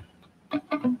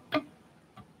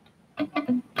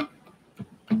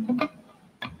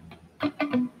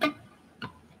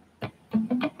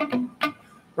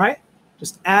 Right?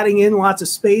 Just adding in lots of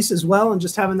space as well, and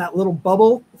just having that little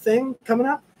bubble thing coming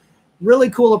up.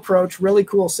 Really cool approach, really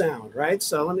cool sound, right?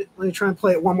 So let me try and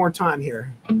play it one more time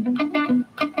here.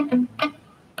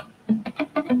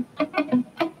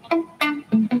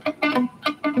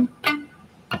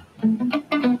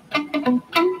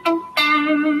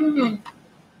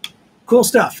 Cool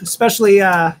stuff, especially,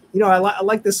 I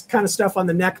like this kind of stuff on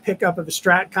the neck pickup of a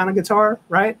Strat kind of guitar,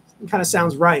 right? It kind of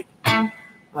sounds right.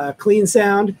 Clean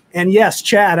sound. And yes,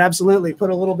 Chad, absolutely.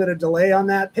 Put a little bit of delay on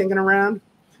that, pinging around.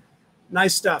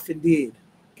 Nice stuff indeed.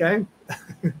 Okay.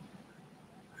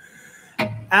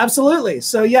 Absolutely.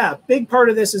 So yeah, big part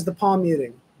of this is the palm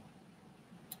muting.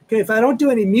 Okay, if I don't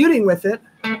do any muting with it,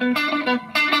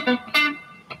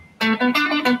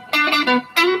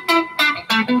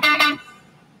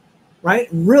 right, it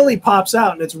really pops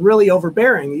out and it's really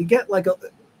overbearing. You get like a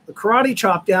karate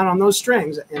chop down on those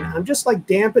strings, and I'm just like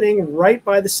dampening right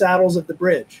by the saddles of the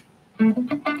bridge.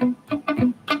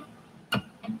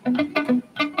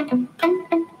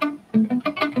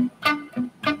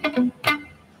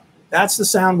 That's the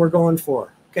sound we're going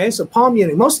for. Okay, so palm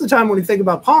muting. Most of the time when we think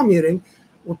about palm muting,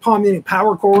 we're palm muting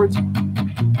power chords,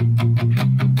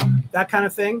 that kind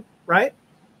of thing, right?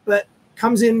 But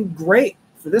comes in great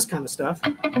for this kind of stuff.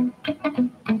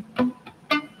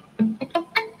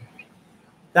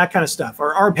 That kind of stuff.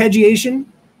 Or arpeggiation,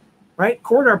 right?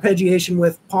 Chord arpeggiation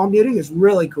with palm muting is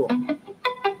really cool.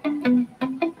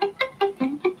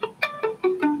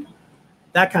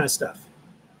 That kind of stuff,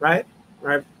 right?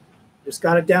 Right. Just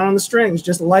got it down on the strings,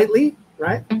 just lightly,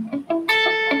 right?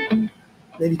 Maybe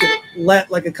you could let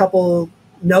like a couple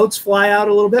notes fly out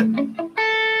a little bit.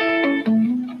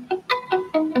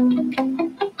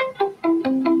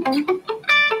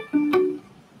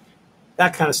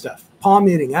 That kind of stuff. Palm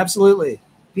muting, absolutely.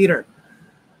 Peter.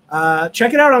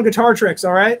 Check it out on Guitar Tricks,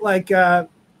 all right? Like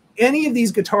any of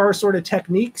these guitar sort of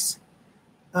techniques,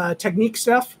 technique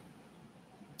stuff,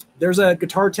 there's a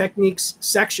guitar techniques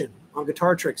section on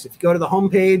Guitar Tricks. If you go to the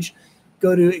homepage,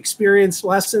 go to Experience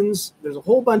Lessons, there's a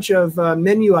whole bunch of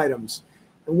menu items.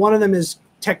 And one of them is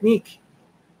technique.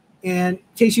 And it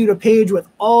takes you to a page with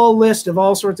all list of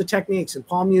all sorts of techniques, and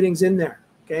palm muting's in there.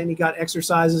 Okay, and you got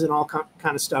exercises and all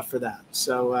kind of stuff for that.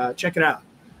 So check it out.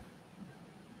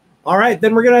 All right,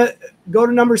 then we're going to go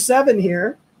to number 7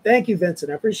 here. Thank you,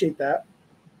 Vincent. I appreciate that.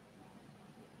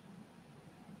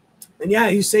 And yeah,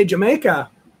 you say Jamaica.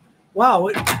 Wow,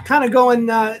 kind of going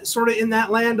sort of in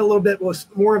that land a little bit with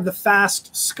more of the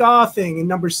fast ska thing in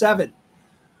number 7.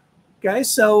 Okay,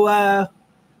 so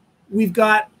we've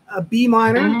got a B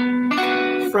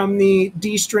minor from the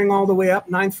D string all the way up,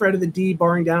 9th fret of the D,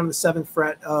 barring down to the 7th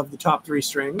fret of the top 3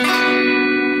 strings.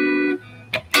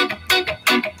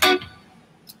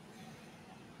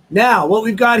 Now, what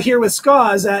we've got here with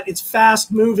ska is that it's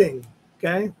fast moving.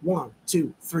 Okay, 1,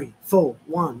 2, 3, 4,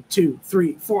 1, 2,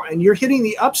 3, 4, and you're hitting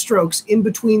the upstrokes in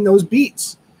between those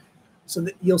beats. So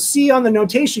that you'll see on the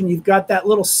notation, you've got that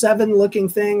little 7-looking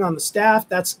thing on the staff.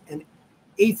 That's an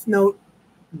 8th note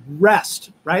rest,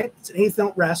 right? It's an 8th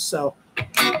note rest. So,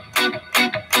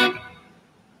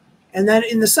 and then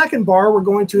in the second bar, we're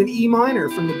going to an E minor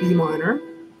from the B minor.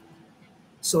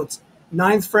 So it's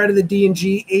 9th fret of the D and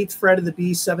G, 8th fret of the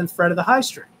B, 7th fret of the high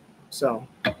string. So.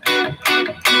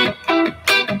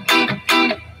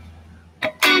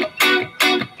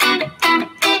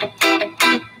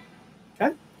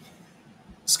 Okay.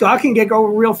 Ska can go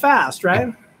real fast,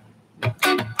 right?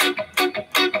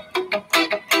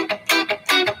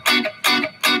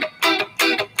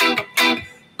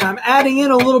 I'm adding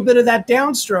in a little bit of that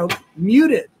downstroke,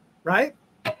 muted, right?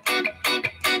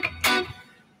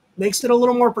 Makes it a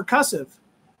little more percussive.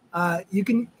 You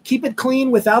can keep it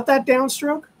clean without that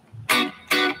downstroke.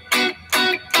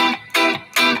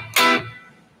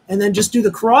 And then just do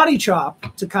the karate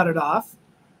chop to cut it off,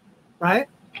 right?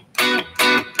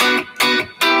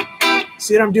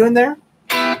 See what I'm doing there?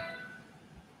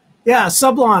 Yeah,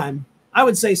 Sublime. I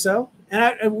would say so.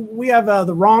 And we have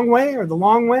the Wrong Way or the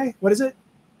Long Way. What is it?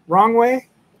 Wrong Way.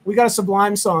 We got a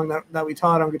Sublime song that we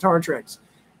taught on Guitar Tricks.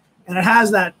 And it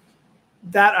has that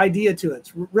idea to it.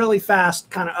 It's really fast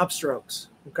kind of upstrokes,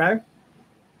 okay?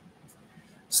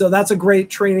 So that's a great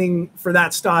training for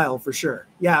that style for sure.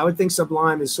 Yeah, I would think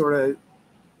Sublime is sort of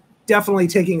definitely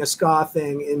taking a ska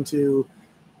thing into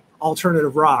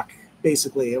alternative rock,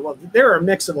 basically. Well, they're a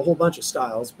mix of a whole bunch of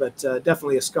styles, but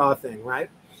definitely a ska thing, right?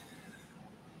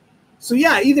 So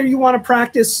yeah, either you want to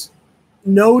practice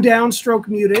no downstroke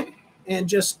muted and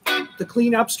just the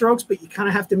clean upstrokes, but you kind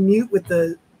of have to mute with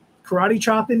the karate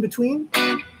chop in between.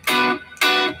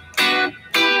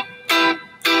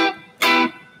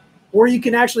 Or you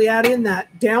can actually add in that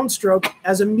downstroke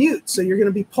as a mute. So you're going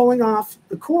to be pulling off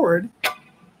the chord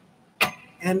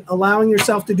and allowing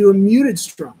yourself to do a muted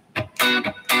strum.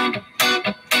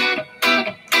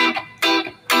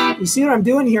 You see what I'm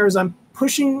doing here is I'm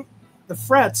pushing the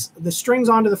frets, the strings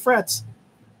onto the frets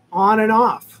on and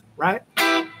off, right?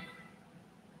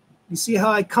 You see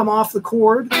how I come off the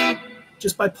chord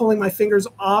just by pulling my fingers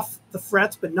off the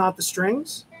frets but not the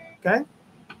strings, okay?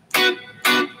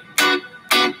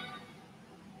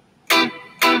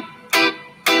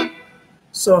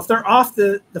 So if they're off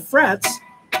the frets,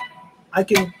 I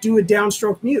can do a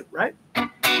downstroke mute, right?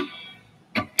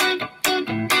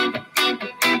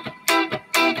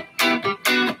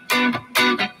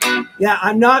 Yeah,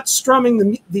 I'm not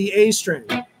strumming the A string.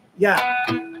 Yeah,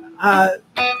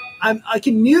 I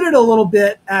can mute it a little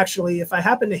bit, actually, if I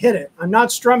happen to hit it. I'm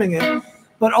not strumming it.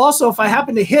 But also, if I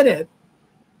happen to hit it,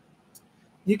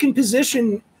 you can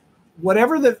position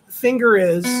whatever the finger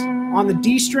is on the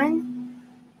D string.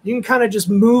 You can kind of just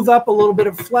move up a little bit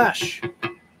of flesh,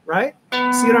 right?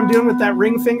 See what I'm doing with that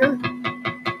ring finger?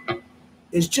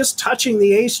 Is just touching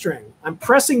the A string. I'm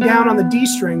pressing down on the D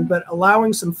string, but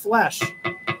allowing some flesh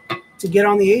to get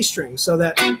on the A string so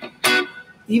that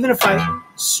even if I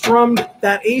strummed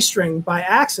that A string by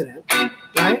accident,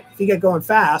 right? If you get going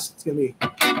fast, it's going to be,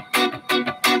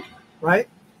 right?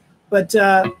 But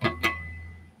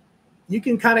you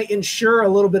can kind of ensure a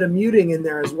little bit of muting in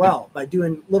there as well by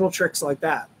doing little tricks like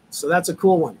that. So that's a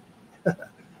cool one.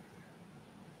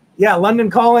 Yeah, London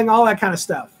Calling, all that kind of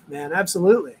stuff, man.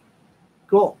 Absolutely.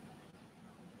 Cool.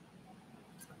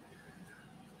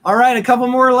 All right, a couple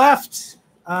more left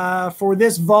for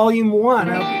this volume 1.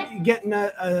 I'm getting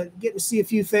to see a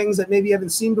few things that maybe you haven't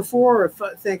seen before, or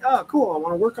think, oh, cool, I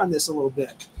want to work on this a little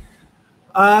bit.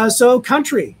 So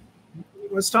country.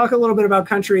 Let's talk a little bit about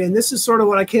country, and this is sort of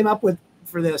what I came up with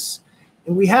for this.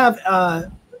 And we have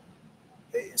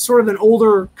sort of an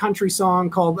older country song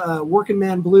called Working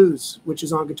Man Blues, which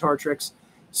is on Guitar Tricks.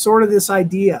 Sort of this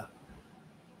idea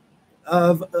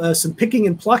of some picking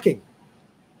and plucking.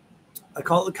 I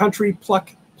call it the country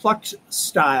plucked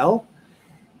style.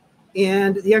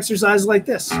 And the exercise is like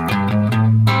this.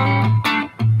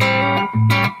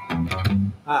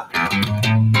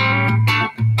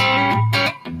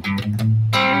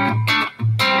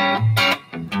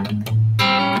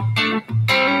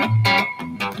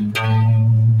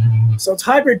 So it's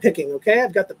hybrid picking, okay?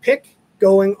 I've got the pick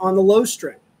going on the low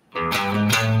string.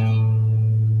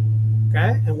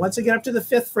 Okay, and once I get up to the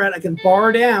 5th fret, I can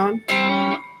bar down,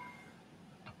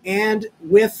 and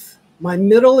with my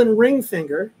middle and ring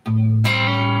finger,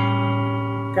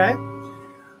 okay,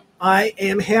 I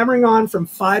am hammering on from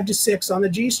 5 to 6 on the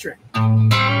G string.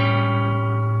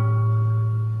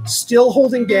 Still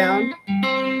holding down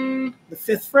the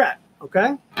 5th fret,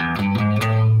 okay?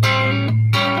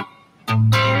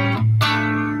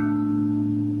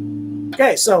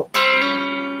 Okay, so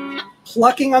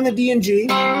plucking on the D and G,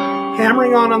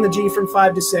 hammering on the G from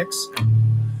 5 to 6,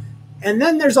 and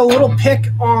then there's a little pick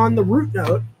on the root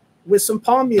note with some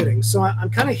palm muting. So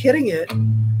I'm kind of hitting it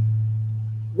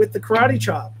with the karate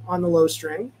chop on the low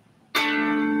string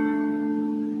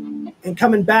and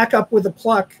coming back up with a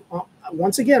pluck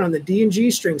once again on the D and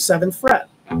G string, 7th fret.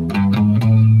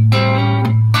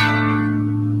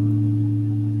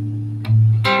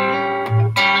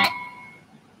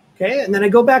 Okay, and then I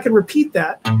go back and repeat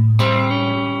that.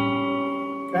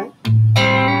 Okay.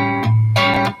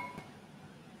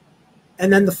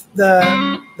 And then the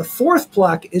 4th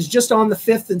pluck is just on the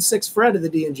 5th and 6th fret of the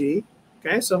D and G.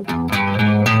 Okay, so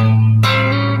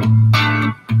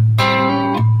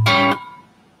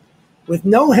with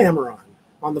no hammer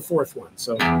on the 4th one.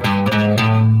 So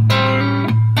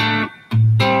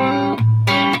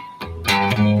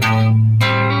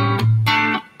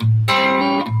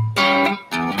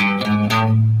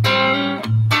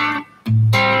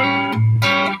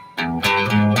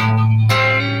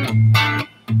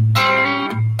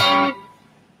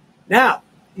now,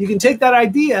 you can take that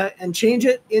idea and change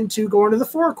it into going to the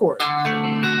 4 chord.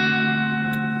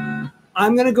 I'm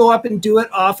going to go up and do it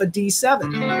off a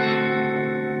D7.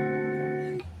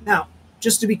 Now,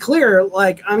 just to be clear,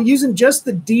 like I'm using just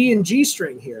the D and G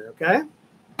string here, okay?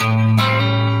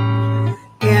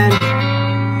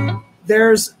 And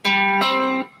there's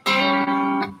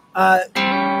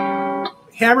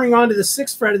hammering onto the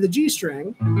 6th fret of the G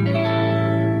string.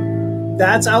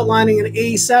 That's outlining an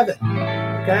A7.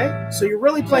 Okay, so you're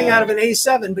really playing out of an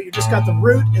A7, but you just got the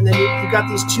root, and then you've got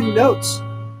these 2 notes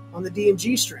on the D and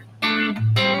G string.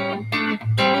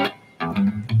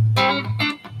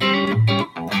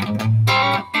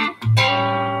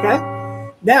 Okay,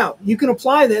 now you can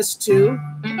apply this to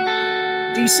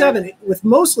D7 with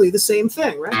mostly the same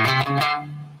thing, right?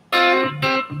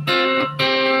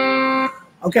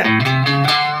 Okay,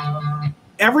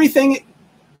 everything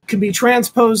can be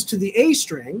transposed to the A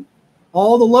string,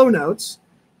 all the low notes,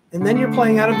 and then you're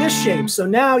playing out of this shape. So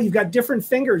now you've got different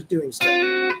fingers doing stuff,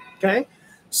 okay?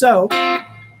 So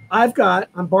I'm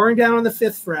barring down on the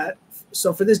 5th fret.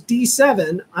 So for this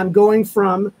D7, I'm going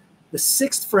from the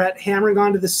 6th fret, hammering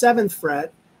onto the 7th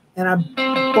fret, and I'm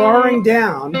barring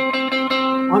down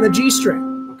on the G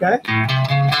string, okay?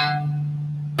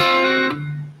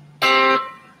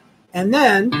 And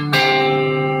then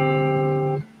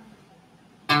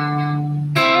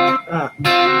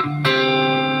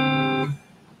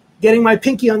getting my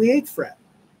pinky on the 8th fret.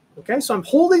 Okay, so I'm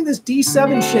holding this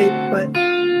D7 shape, but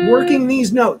working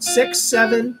these notes, 6,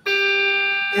 7,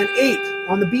 and 8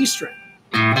 on the B string.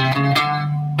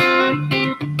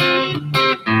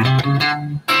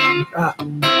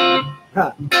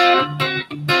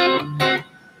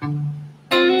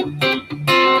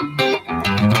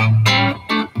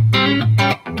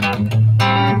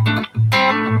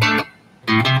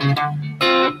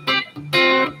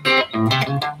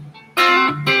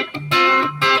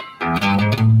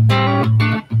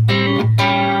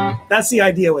 That's the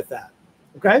idea with that,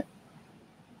 okay?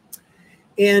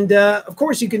 And of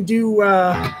course, you can do.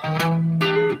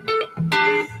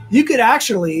 You could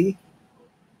actually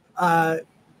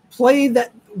play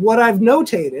that what I've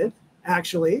notated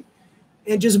actually,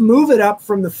 and just move it up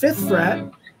from the 5th fret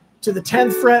to the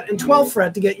 10th fret and 12th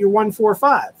fret to get your 1, 4,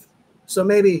 5. So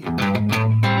maybe.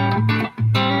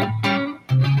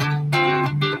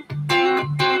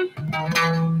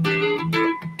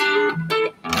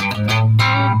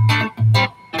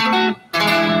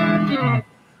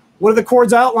 What are the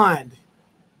chords outlined?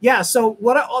 Yeah, so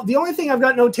the only thing I've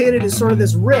got notated is sort of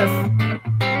this riff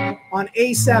on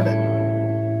A7.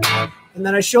 And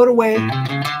then I showed away.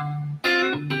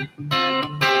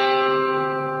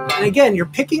 And again, you're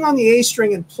picking on the A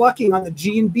string and plucking on the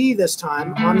G and B this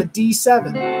time on the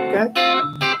D7, okay?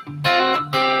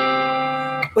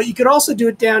 But you could also do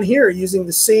it down here using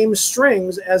the same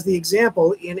strings as the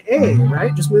example in A,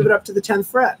 right? Just move it up to the 10th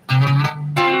fret.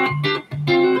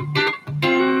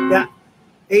 Yeah,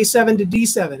 A7 to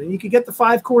D7, and you could get the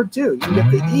 5 chord too. You can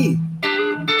get the E.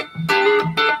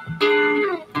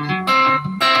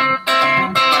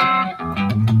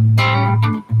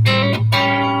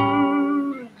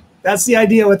 That's the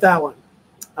idea with that one.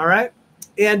 All right.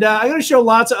 And I'm going to show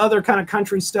lots of other kind of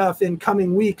country stuff in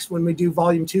coming weeks when we do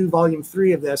volume 2, volume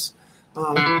 3 of this.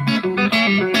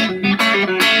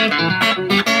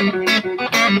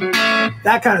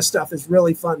 That kind of stuff is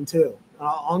really fun too.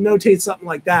 I'll notate something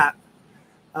like that.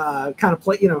 Kind of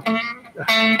play, you know.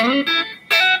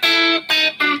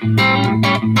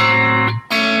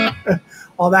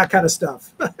 All that kind of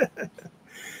stuff.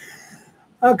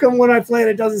 How come when I play it,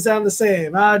 it doesn't sound the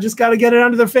same? Just got to get it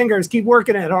under the fingers. Keep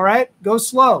working it, all right? Go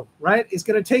slow, right? It's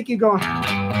going to take you going.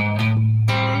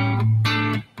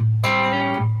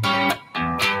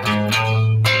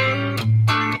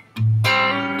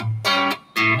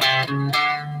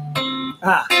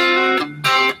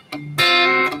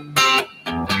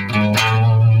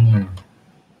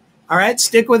 All right,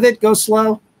 stick with it. Go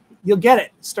slow. You'll get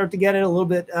it. Start to get it a little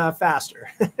bit faster.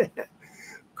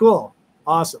 Cool.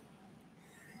 Awesome.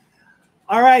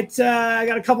 All right, I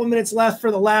got a couple minutes left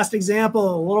for the last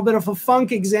example, a little bit of a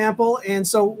funk example. And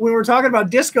so when we're talking about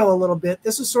disco a little bit,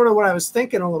 this is sort of what I was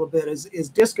thinking a little bit is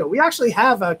disco. We actually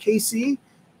have KC,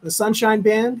 the Sunshine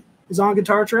Band, is on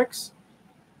guitar tricks,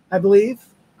 I believe.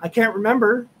 I can't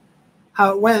remember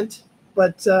how it went,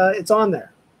 but it's on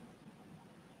there.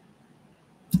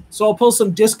 So I'll pull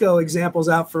some disco examples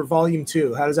out for volume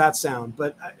 2. How does that sound?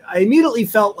 But I immediately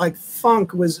felt like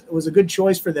funk was a good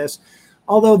choice for this.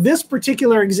 Although this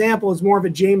particular example is more of a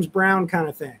James Brown kind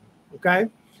of thing, okay?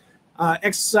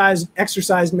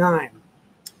 Exercise 9.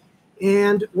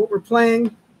 And what we're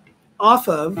playing off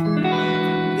of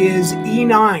is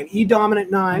E9, E dominant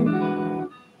 9,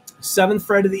 7th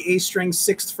fret of the A string,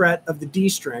 6th fret of the D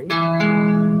string.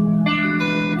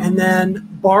 And then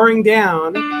barring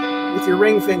down with your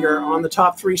ring finger on the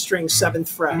top 3 strings, 7th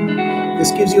fret.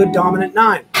 This gives you a dominant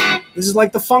 9. This is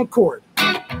like the funk chord.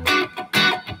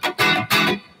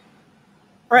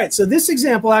 All right, so this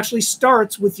example actually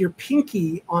starts with your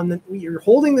pinky on the, you're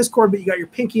holding this chord, but you got your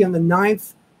pinky on the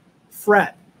 9th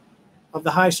fret of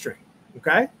the high string,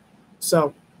 okay?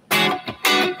 So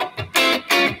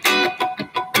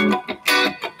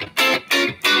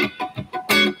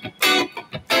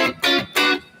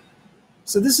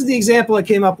this is the example I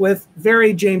came up with,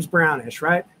 very James Brownish,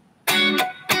 right?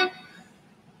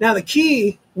 Now the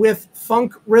key with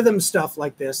funk rhythm stuff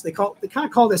like this, they kind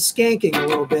of call this skanking a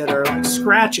little bit, or like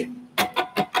scratching.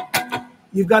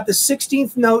 You've got the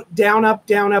 16th note down up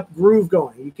groove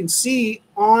going. You can see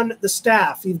on the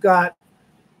staff you've got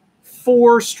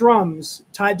 4 strums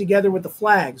tied together with the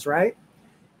flags, right?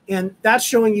 And that's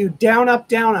showing you down up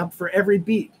for every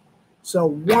beat. So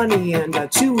 1 E and a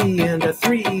 2 E and a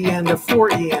 3 E and a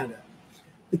 4 E and a.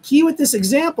 The key with this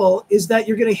example is that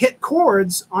you're going to hit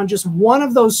chords on just one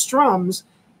of those strums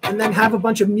and then have a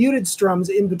bunch of muted strums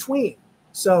in between.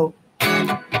 So do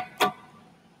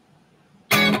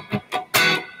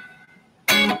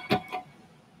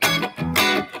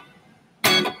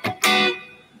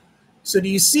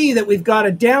you see that we've got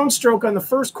a downstroke on the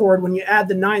first chord when you add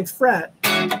the 9th fret,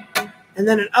 and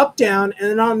then an up down,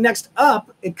 and then on the next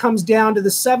up, it comes down to the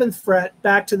 7th fret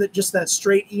back to just that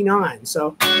straight E9.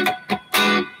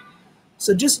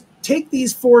 So just take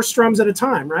these 4 strums at a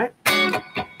time, right?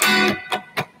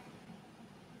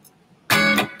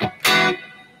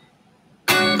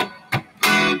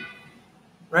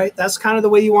 Right? That's kind of the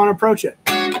way you want to approach it.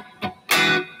 And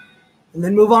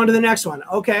then move on to the next one.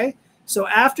 Okay. So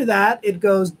after that, it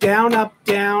goes down,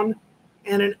 and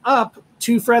an up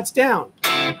 2 frets down.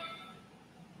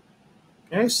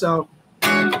 Okay, so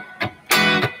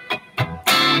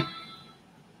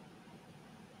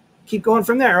keep going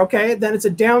from there. Okay, then it's a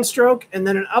downstroke and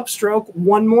then an upstroke,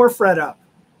 1 more fret up.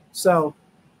 So,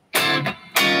 and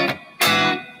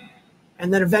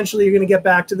then eventually you're going to get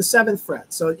back to the 7th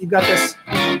fret. So you've got this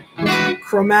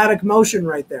chromatic motion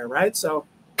right there, right? So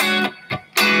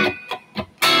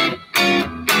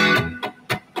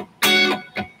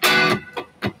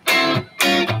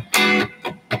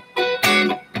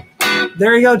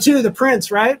there you go too, the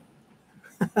Prince, right?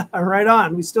 Right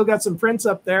on. We still got some Prince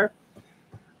up there.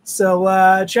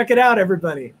 So check it out,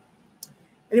 everybody.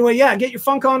 Anyway, yeah, get your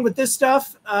funk on with this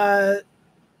stuff.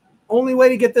 Only way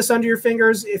to get this under your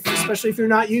fingers, especially if you're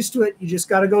not used to it, you just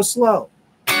got to go slow.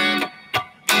 And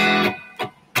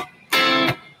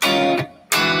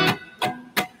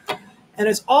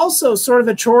it's also sort of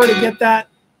a chore to get that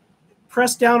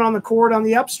pressed down on the chord on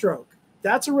the upstroke.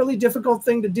 That's a really difficult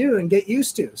thing to do and get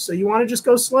used to. So you want to just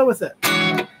go slow with it.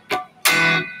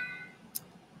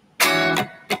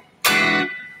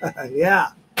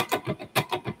 Yeah.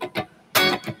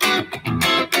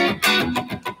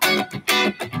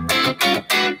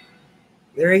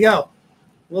 There you go.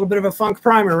 A little bit of a funk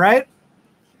primer, right?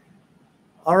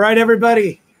 All right,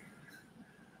 everybody.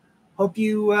 Hope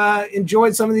you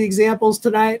enjoyed some of the examples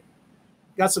tonight.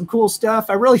 Got some cool stuff.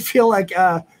 I really feel like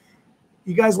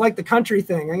you guys like the country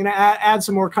thing. I'm going to add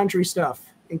some more country stuff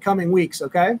in coming weeks,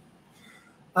 okay?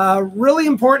 Really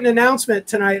important announcement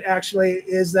tonight, actually,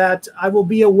 is that I will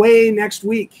be away next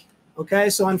week,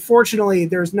 okay? So unfortunately,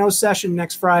 there's no session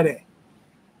next Friday.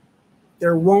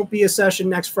 There won't be a session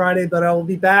next Friday, but I will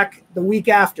be back the week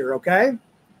after, okay?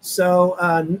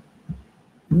 So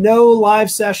no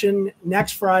live session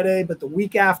next Friday, but the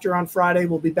week after on Friday,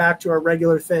 we'll be back to our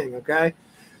regular thing, okay?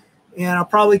 And I'll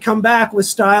probably come back with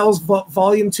Styles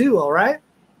Volume 2, all right?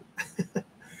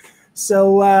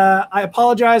 So I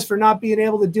apologize for not being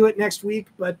able to do it next week,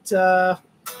 but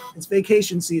it's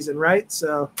vacation season, right?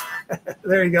 So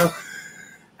there you go.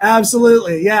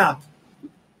 Absolutely, yeah.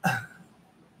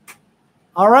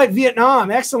 All right,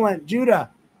 Vietnam, excellent. Judah,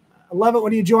 I love it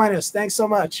when you join us. Thanks so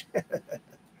much.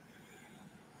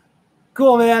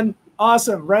 Cool, man.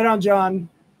 Awesome. Right on, John.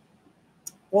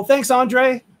 Well, thanks,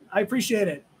 Andre. I appreciate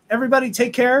it. Everybody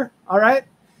take care, all right?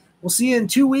 We'll see you in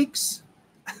 2 weeks.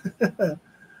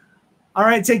 All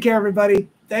right, take care, everybody.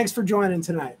 Thanks for joining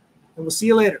tonight. And we'll see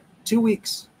you later. 2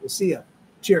 weeks. We'll see you.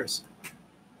 Cheers.